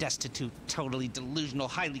morally destitute, totally delusional,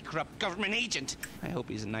 highly corrupt government agent, I hope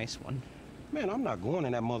he's a nice one. Man, I'm not going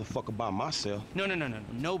in that motherfucker by myself. No.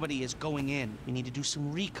 Nobody is going in. We need to do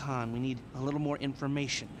some recon. We need a little more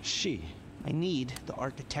information. Shit. I need the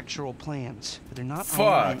architectural plans, but they're not Fuck.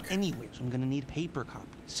 online anywhere, so I'm gonna need paper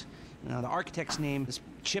copies. Now, the architect's name is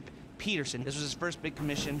Chip Peterson. This was his first big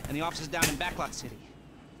commission, and the office is down in Backlot City.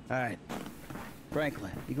 All right.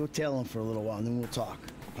 Franklin, you go tell him for a little while, and then we'll talk.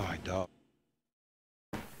 All right, dog.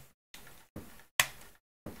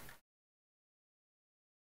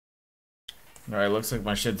 Alright, looks like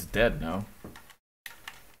my shit's dead now.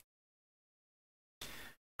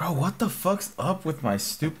 Bro, what the fuck's up with my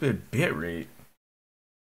stupid bitrate?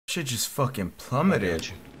 Shit just fucking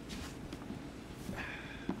plummeted.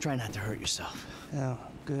 Try not to hurt yourself. Oh,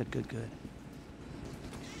 good.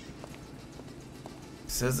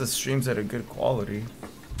 Says the stream's at a good quality.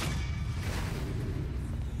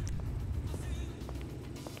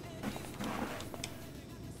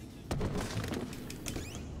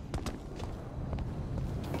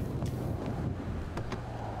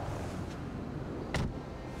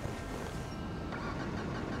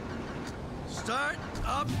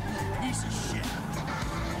 job, piece of shit.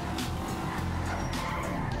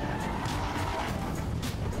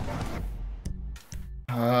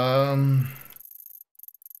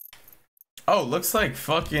 Oh, looks like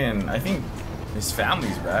fucking, I think his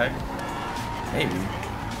family's back. Maybe.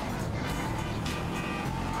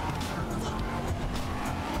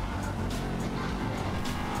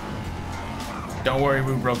 Don't worry,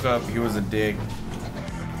 we broke up. He was a dick.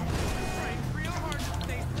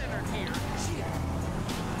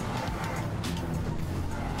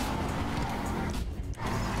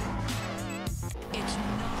 It's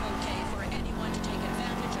not okay for anyone to take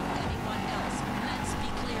advantage of anyone else. Let's be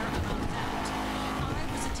clear about that. I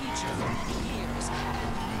was a teacher for many years, and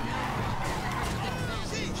no one took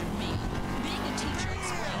advantage of me. Being a teacher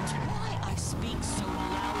explains why I speak so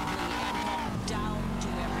loudly and talk down to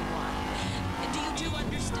everyone. Do you two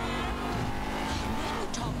understand? When you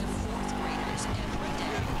talk to fourth graders every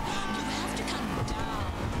day, you have to come down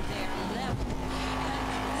to their level.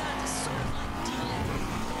 And that is sort of like dealing with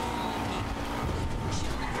normal people.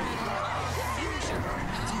 Children are the future.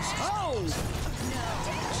 Oh! No,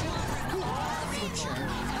 children are the future.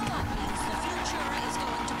 And that means the future is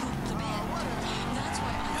going to poop the bed. That's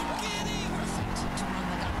why I think it's perfect to run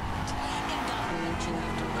the government. In government, you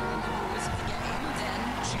have to learn the rules of the game, then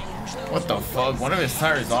change those. What the fuck? One of his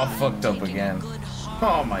tires all fucked up again.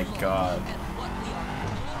 Oh my god.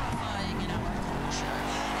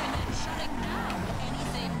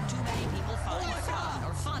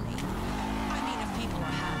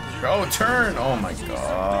 Bro, turn! Oh my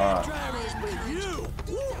god.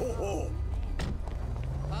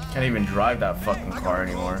 Can't even drive that fucking car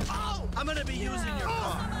anymore. I'm gonna be using your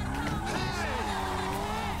car.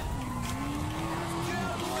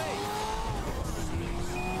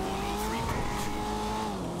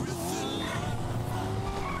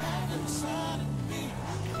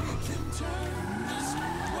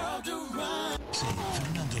 Say,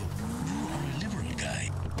 Fernando, you are a liberal guy.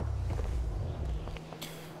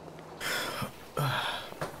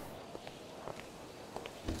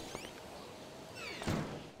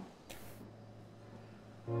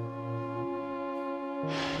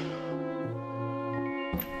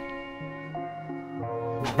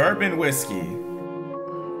 Bourbon whiskey.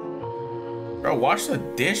 Bro, wash the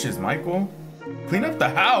dishes, Michael. Clean up the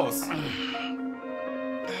house.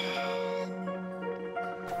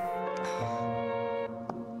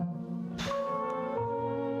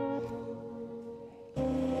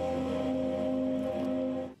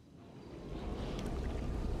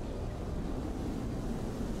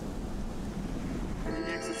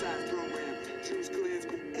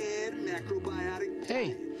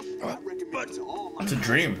 Hey, It's a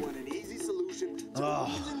dream. Oh.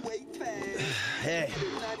 Hey.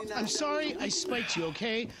 I'm sorry I spiked you,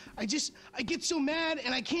 okay? I get so mad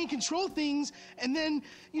and I can't control things, and then,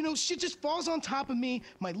 you know, shit just falls on top of me.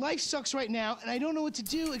 My life sucks right now, and I don't know what to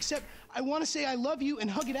do except I want to say I love you and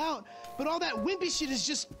hug it out, but all that wimpy shit is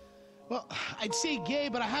just, well, I'd say gay,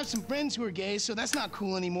 but I have some friends who are gay, so that's not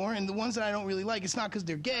cool anymore, and the ones that I don't really like, it's not because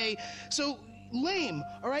they're gay, so lame,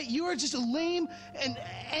 all right? You are just a lame and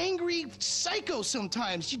angry psycho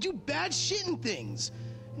sometimes. You do bad shit and things.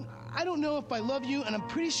 I don't know if I love you, and I'm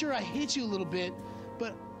pretty sure I hate you a little bit,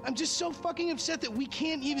 but I'm just so fucking upset that we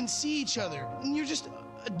can't even see each other. And you're just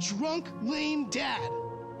a drunk, lame dad.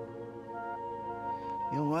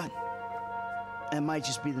 You know what? That might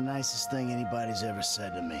just be the nicest thing anybody's ever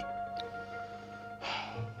said to me.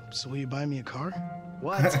 So will you buy me a car?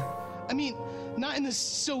 What? I mean, not in the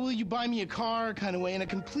so will you buy me a car kind of way, in a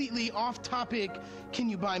completely off-topic, can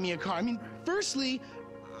you buy me a car? I mean, firstly,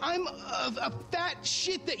 I'm a fat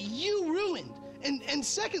shit that you ruined. And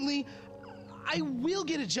secondly, I will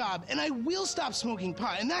get a job, and I will stop smoking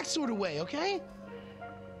pot, in that sort of way, okay?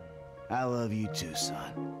 I love you too,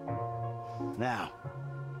 son. Now,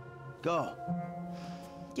 go.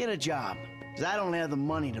 Get a job, because I don't have the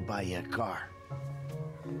money to buy you a car.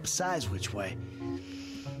 Besides which way,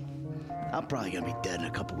 I'm probably gonna be dead in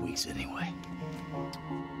a couple weeks anyway.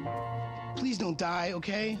 Please don't die,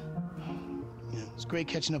 okay? Yeah, it's great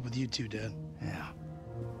catching up with you too, Dad. Yeah.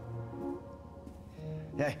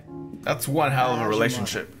 Hey. That's one hell of a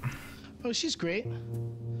relationship. Oh, she's great.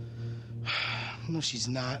 No, she's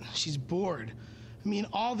not. She's bored. I mean,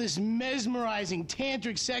 all this mesmerizing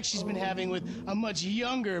tantric sex she's been having with a much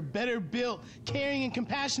younger, better built, caring and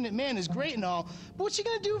compassionate man is great and all, but what's she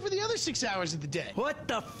gonna do for the other 6 hours of the day? What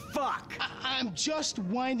the fuck? I'm just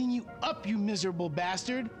winding you up, you miserable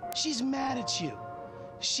bastard. She's mad at you.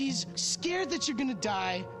 She's scared that you're gonna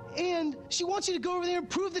die, and she wants you to go over there and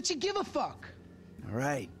prove that you give a fuck. All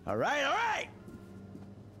right. I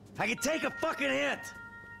can take a fucking hint.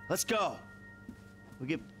 Let's go. We'll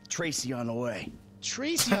get Tracy on the way.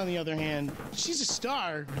 Tracy, on the other hand, she's a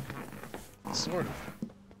star. Sort of.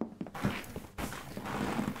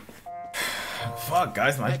 Fuck,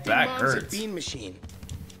 guys, my back hurts. A bean machine.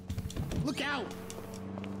 Look out!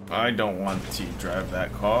 I don't want to drive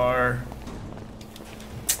that car.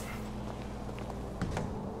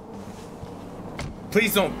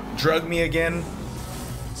 Please don't drug me again.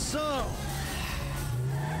 So,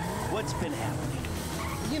 what's been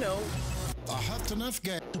happening? You know, a hot enough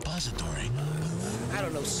gas depository. I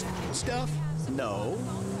don't know, stuff? No,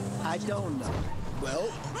 I don't know.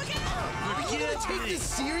 Well, are you gonna take this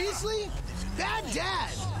seriously? Bad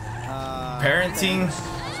dad! Parenting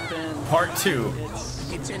Part 2.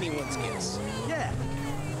 It's anyone's guess. Yeah.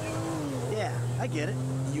 Yeah, I get it.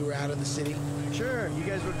 You were out of the city? Sure, you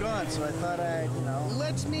guys were gone, so I thought I'd, you know...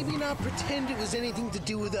 Let's maybe not pretend it was anything to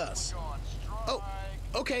do with us. Oh,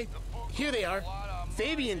 okay. Here they are.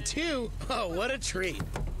 Fabian, too. Oh, what a treat.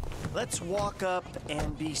 Let's walk up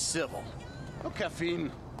and be civil. Oh,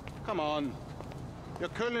 caffeine. Come on. Your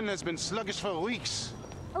curling has been sluggish for weeks.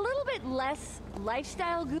 A little bit less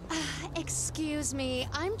lifestyle. Excuse me,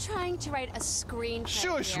 I'm trying to write a screenplay.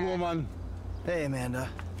 Shush, here. woman. Hey, Amanda.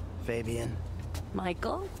 Fabian.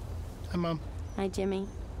 Michael. Hi, Mom. Hi, Jimmy.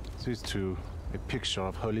 These two, a picture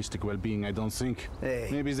of holistic well-being, I don't think. Hey.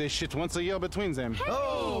 Maybe they shit once a year between them. Hey,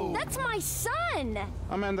 oh! That's my son!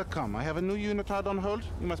 Amanda, come. I have a new unitard on hold.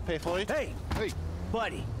 You must pay for it. Hey! Hey!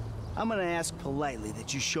 Buddy, I'm gonna ask politely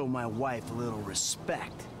that you show my wife a little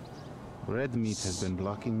respect. Red meat has been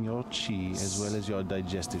blocking your chi as well as your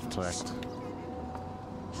digestive tract.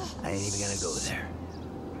 I ain't even gonna go there.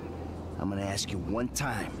 I'm gonna ask you one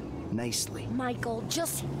time, nicely. Michael,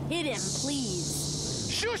 just hit him, please.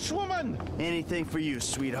 Shush, woman! Anything for you,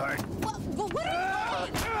 sweetheart. What are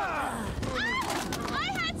you doing?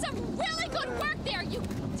 I had some really good work there, you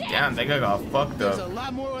Damn, that guy got fucked There's a up.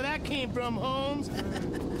 lot more where that came from, Holmes.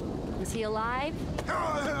 Is he alive?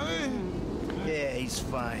 Yeah, he's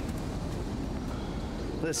fine.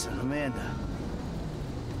 Listen, Amanda.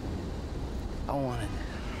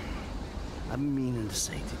 I've been meaning to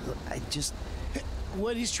say to you, look, I just...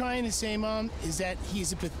 What he's trying to say, Mom, is that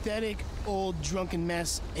he's a pathetic, old, drunken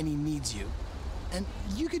mess, and he needs you. And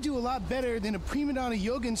you could do a lot better than a prima donna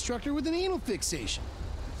yoga instructor with an anal fixation.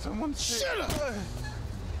 Someone Shut up!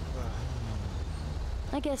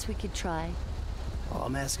 I guess we could try. All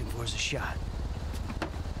I'm asking for is a shot.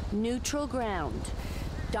 Neutral ground.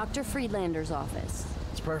 Dr. Friedlander's office.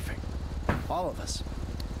 It's perfect. All of us.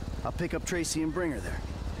 I'll pick up Tracy and bring her there.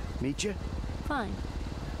 Meet you? Fine.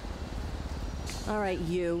 All right,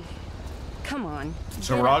 you. Come on.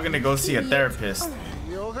 So we're all gonna go see a therapist.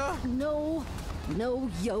 Yoga? No. No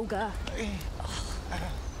yoga.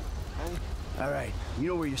 All right. You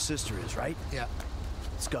know where your sister is, right? Yeah.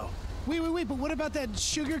 Let's go. Wait, but what about that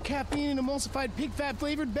sugar, caffeine, and emulsified pig fat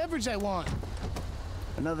flavored beverage I want?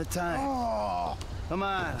 Another time. Oh. Come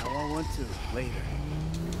on, I want one too. Later.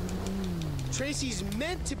 Tracy's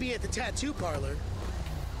meant to be at the tattoo parlor.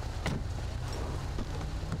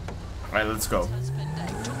 Alright, let's go.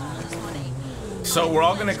 So we're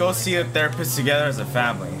all gonna go see a therapist together as a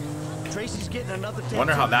family. Tracy's getting another tattoo.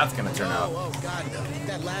 Wonder how that's gonna turn out. Oh, God, no.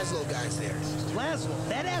 That Lazlow guy's there. Lazlow?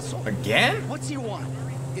 That asshole? Again? What's he want?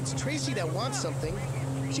 It's Tracy that wants something.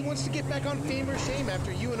 She wants to get back on Fame or Shame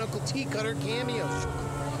after you and Uncle T cut her cameos.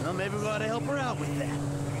 Well, maybe we ought to help her out with that.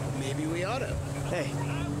 Maybe we ought to. Hey,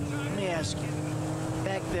 let me ask you.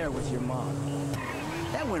 Back there with your mom.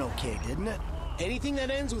 That went okay, didn't it? Anything that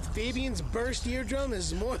ends with Fabian's burst eardrum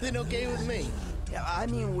is more than okay with me. Yeah, I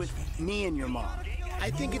mean with me and your mom. I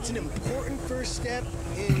think it's an important first step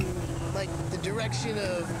in, like, the direction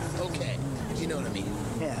of okay. You know what I mean?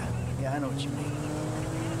 Yeah, I know what you mean.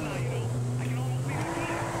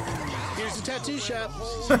 Here's the tattoo shop.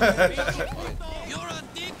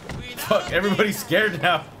 Fuck, everybody's scared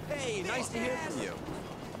now. Hey, nice to hear from you.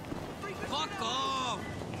 Fuck off!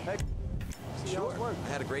 Hey, Sure. I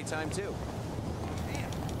had a great time too.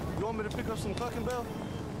 you want me to pick up some Clucking Bell?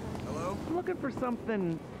 Hello? I'm looking for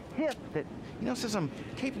something hip that, you know, says I'm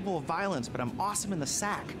capable of violence, but I'm awesome in the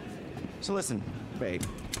sack. So listen, babe,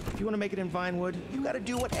 if you want to make it in Vinewood, you got to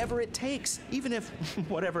do whatever it takes, even if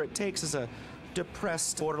whatever it takes is a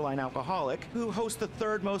depressed borderline alcoholic who hosts the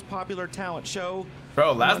third most popular talent show.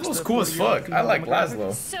 Bro, Lazlow's cool as fuck. I like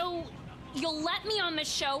Lazlow. So, you'll let me on the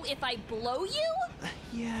show if I blow you?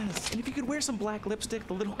 Yes, and if you could wear some black lipstick,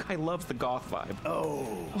 the little guy loves the goth vibe. Oh.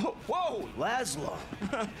 Whoa! Lazlow.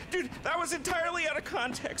 Dude, that was entirely out of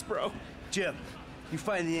context, bro. Jim, you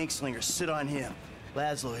find the Inkslinger, sit on him.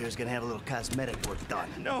 Lazlow here's gonna have a little cosmetic work done.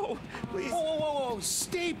 No, please. Whoa.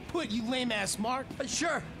 Stay put, you lame-ass Mark.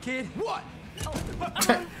 Sure, kid. What?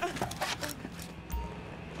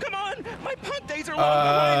 Come on, my punt days are long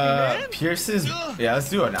behind me, man. Pierce's. Yeah, let's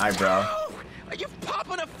do an eyebrow. Are you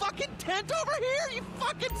popping a fucking tent over here, you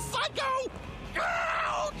fucking psycho?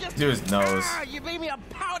 Oh, just, Do his nose. You made me a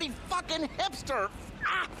pouty fucking hipster.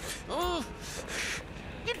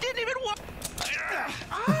 You didn't even want.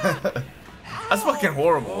 That's fucking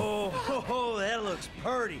horrible. Oh, that looks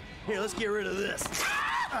pretty. Here, let's get rid of this.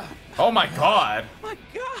 Oh my god. My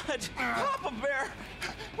God, Papa Bear.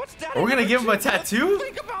 What's that? Are we gonna give him a tattoo?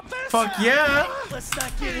 Think about this. Fuck yeah. Let's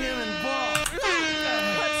not get him involved.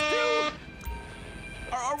 Let's do.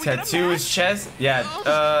 Are we Tattoo his chest? Yeah,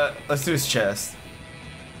 let's do his chest.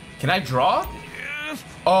 Can I draw?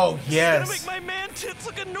 Oh, yes. It's gonna make my man tits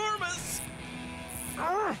look enormous.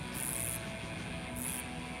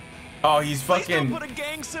 Oh, he's Please don't fucking put a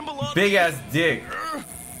gang symbol on big me. ass dick.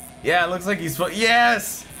 Yeah, it looks like he's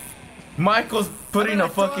yes. Michael's putting a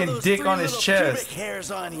fucking dick on his chest. Pubic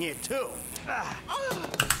hairs on here too.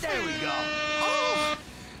 There we go.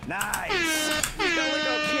 Nice. You got like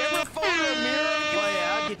a camera phone or a mirror? Oh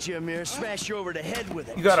yeah, I'll get you a mirror. Smash you over the head with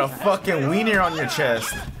it. You got a fucking wiener on your chest.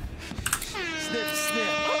 Snip, snip.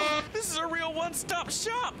 Oh, this is a real one-stop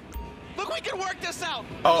shop. Look, we can work this out.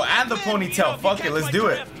 Oh, and the ponytail. Fuck it, let's do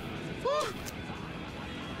it. Oh,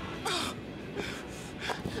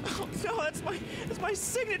 no, that's my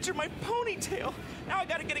signature, my ponytail. Now I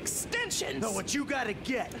gotta get extensions. No, what you gotta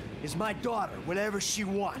get is my daughter, whatever she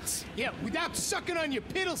wants. Yeah, without sucking on your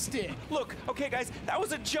piddle stick. Look, okay, guys, that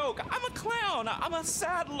was a joke. I'm a clown. I'm a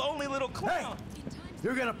sad, lonely little clown. Hey,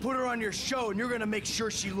 you're gonna put her on your show, and you're gonna make sure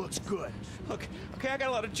she looks good. Look, okay, I got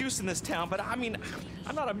a lot of juice in this town, but I mean,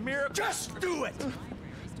 I'm not a miracle. Just do it.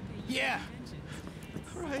 Yeah.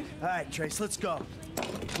 All right, Trace, let's go.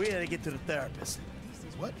 We gotta get to the therapist.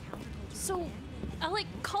 What? So, I'll like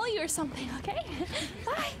call you or something, okay?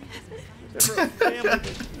 Bye. For a family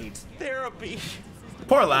that needs therapy.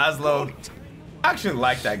 Poor Lazlow. I actually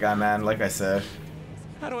like that guy, man. Like I said.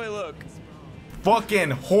 How do I look?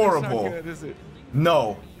 Fucking horrible. It's not good, is it?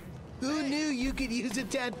 No. Who knew you could use a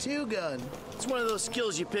tattoo gun? It's one of those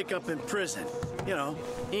skills you pick up in prison. You know,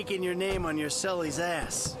 inking your name on your cellie's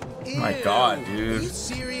ass. Oh my God, Are dude. you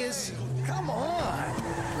serious? Come on.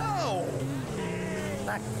 No.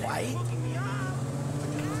 Not quite.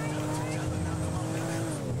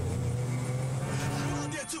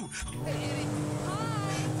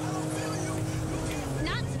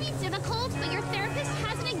 Not to be difficult, but your therapist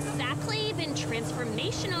hasn't exactly been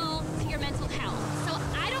transformational to your mental health.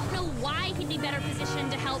 So I don't know why he'd be better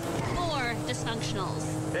positioned to help more dysfunctionals.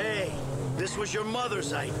 Hey, this was your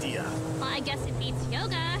mother's idea. Well, I guess it beats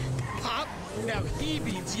yoga. Pop, now he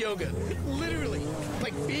beats yoga. Literally.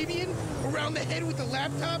 Like Fabian, around the head with the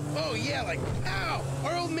laptop? Oh yeah, like, ow!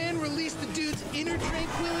 Our old man released the dude's inner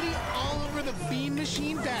tranquility all over the bean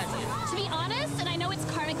machine basket. To be honest, and I know it's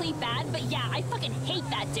karmically bad, but yeah, I fucking hate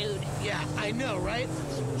that dude. Yeah, I know, right?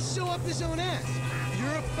 He's so up his own ass.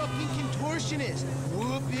 You're a fucking contortionist.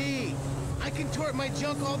 Whoopee. I contort my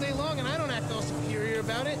junk all day long and I don't act all superior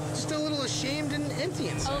about it. Just a little ashamed and empty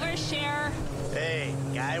inside. Overshare. Hey,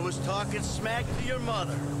 guy was talking smack to your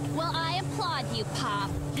mother. Well, I applaud you, Pop.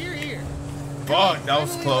 Here, here. Fuck, that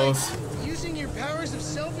was close. Like, using your powers of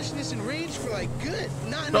selfishness and rage for like good,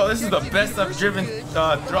 not Bro, this is the best I've driven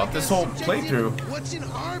throughout this whole playthrough. What's in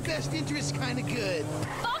our best interest kind of good.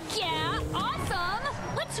 Fuck yeah,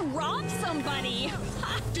 awesome. Let's rob somebody.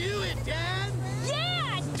 Do it, Dad.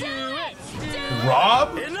 Yeah, do it.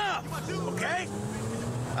 Rob? Enough, okay?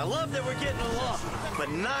 I love that we're getting along, but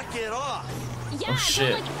knock it off. Yeah, Oh,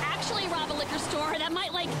 shit. don't like actually rob a liquor store. That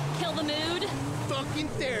might like kill the mood. Fucking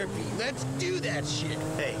therapy. Let's do that shit.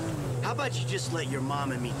 Hey, how about you just let your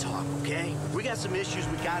mom and me talk, okay? We got some issues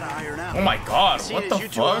we gotta iron out. Oh my God, Seeing what as the you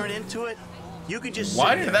two fuck? aren't into it, you can just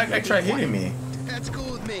Why sit did there that and guy be try quiet. hitting me? That's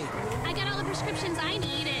cool with me. I got all the prescriptions I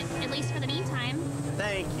need, at least for the meantime.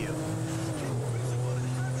 Thank you.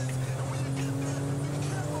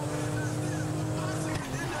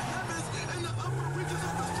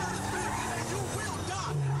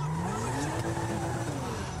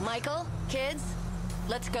 Michael, kids,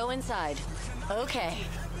 let's go inside. Okay.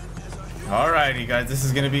 Alrighty, guys, this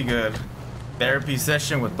is gonna be good. Therapy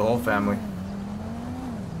session with the whole family.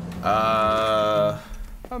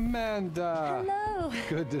 Amanda. Hello.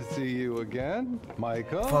 Good to see you again,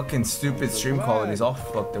 Michael. Fucking stupid stream quality is all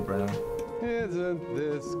fucked up right now. Isn't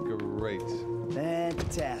this great?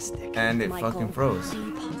 Fantastic. And it Michael, fucking froze.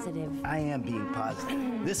 Be positive. I am being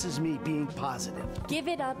positive. This is me being positive. Give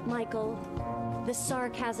it up, Michael. The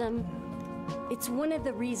sarcasm, It's one of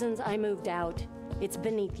the reasons I moved out. It's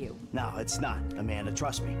beneath you. No, it's not, Amanda.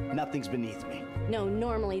 Trust me. Nothing's beneath me. No,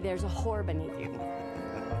 normally there's a whore beneath you.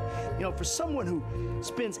 You know, for someone who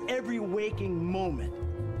spends every waking moment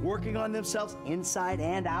working on themselves inside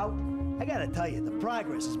and out, I gotta tell you, the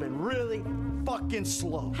progress has been really fucking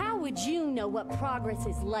slow. How would you know what progress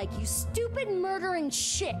is like, you stupid murdering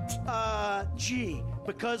shit? Gee,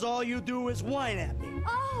 because all you do is whine at me.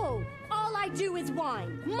 Oh, all I do is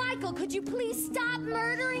whine. Michael, could you please stop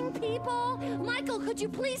murdering people? Michael, could you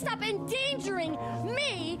please stop endangering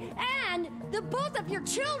me and the both of your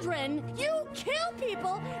children? You kill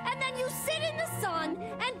people and then you sit in the sun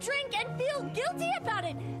and drink and feel guilty about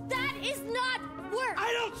it. That is not work.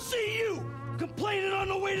 I don't see you complaining on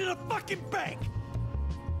the way to the fucking bank.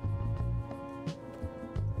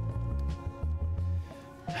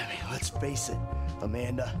 I mean, let's face it,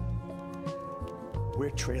 Amanda. We're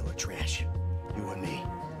trailer trash, you and me.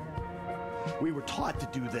 We were taught to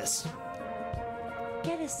do this.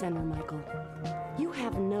 Get a center, Michael. You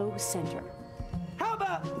have no center. How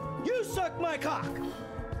about you suck my cock?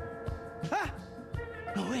 Huh?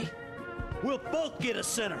 No, wait. We'll both get a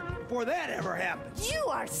center before that ever happens. You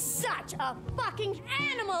are such a fucking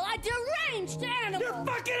animal, a deranged animal. You're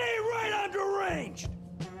fucking ain't right on deranged.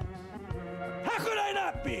 How could I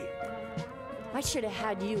not be? I should have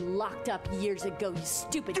had you locked up years ago, you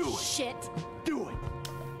stupid shit. Do it.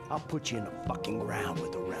 I'll put you in the fucking ground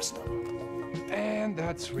with the rest of them. And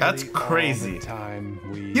that's really crazy. all the time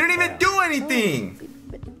we You didn't even do anything.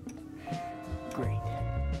 Great.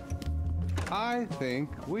 I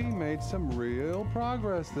think we made some real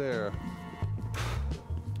progress there.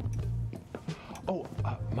 Oh,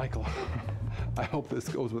 Michael, I hope this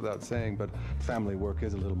goes without saying, but family work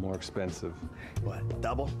is a little more expensive. What,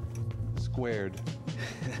 double? Squared.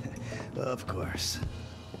 Of course.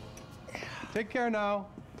 Take care now.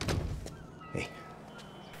 Hey,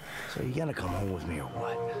 so you gonna come home with me or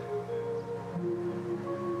what?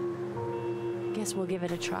 Guess we'll give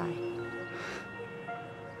it a try.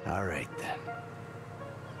 All right, then.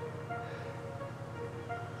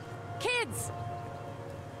 Kids!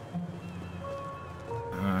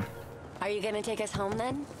 Are you gonna take us home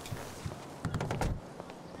then?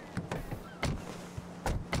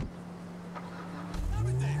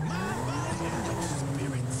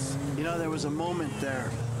 You know, there was a moment there.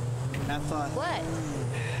 I thought... What?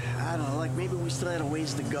 I don't know, like maybe we still had a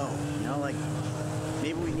ways to go. You know, like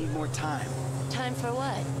maybe we need more time. Time for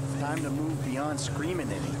what? Time to move beyond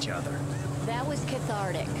screaming at each other. That was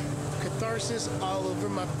cathartic. Catharsis all over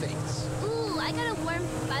my face. Ooh, I got a warm,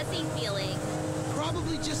 fuzzy feeling.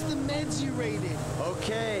 Probably just the meds you rated.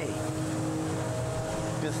 Okay.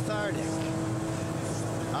 Cathartic.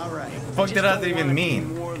 All right. Fuck did that even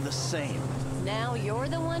mean? More of the same. Now you're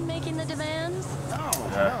the one making the demands? No.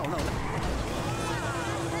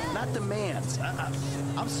 Not demands.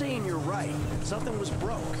 I'm saying you're right. Something was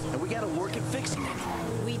broke, and we gotta work at fixing it.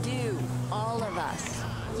 We do. All of us.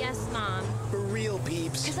 Yes, Mom. For real,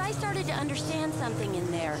 peeps. Because I started to understand something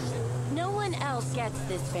in there. No one else gets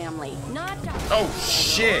this family. Not Dr. Oh,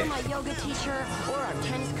 shit. Or my yoga teacher, or our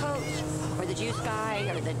tennis coach, or the juice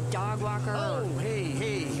guy, or the dog walker. Oh,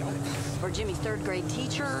 hey. Or Jimmy's third grade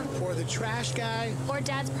teacher. Or the trash guy. Or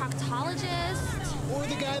Dad's proctologist. Or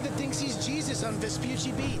the guy that thinks he's Jesus on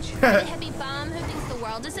Vespucci Beach. Or the hippie bum who thinks the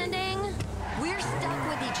world is ending. We're stuck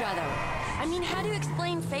with each other. I mean, how do you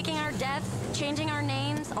explain faking our deaths, changing our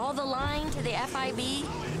names, all the lying to the FIB?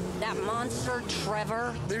 That monster,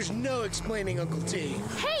 Trevor? There's no explaining Uncle T.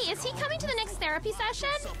 Hey, is he coming to the next therapy session?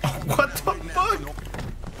 What the fuck?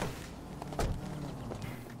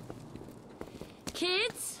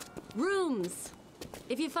 Kids, rooms.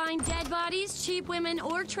 If you find dead bodies, cheap women,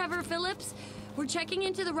 or Trevor Phillips, we're checking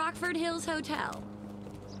into the Rockford Hills Hotel.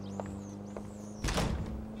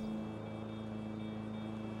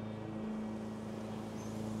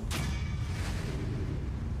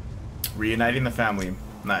 Reuniting the family.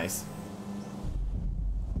 Nice.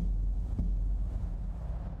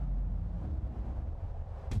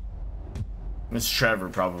 It's Trevor,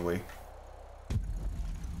 probably.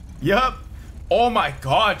 Yup. Oh my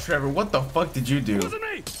god, Trevor. What the fuck did you do? It wasn't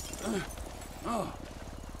me! I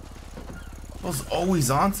was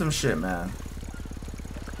always on some shit, man.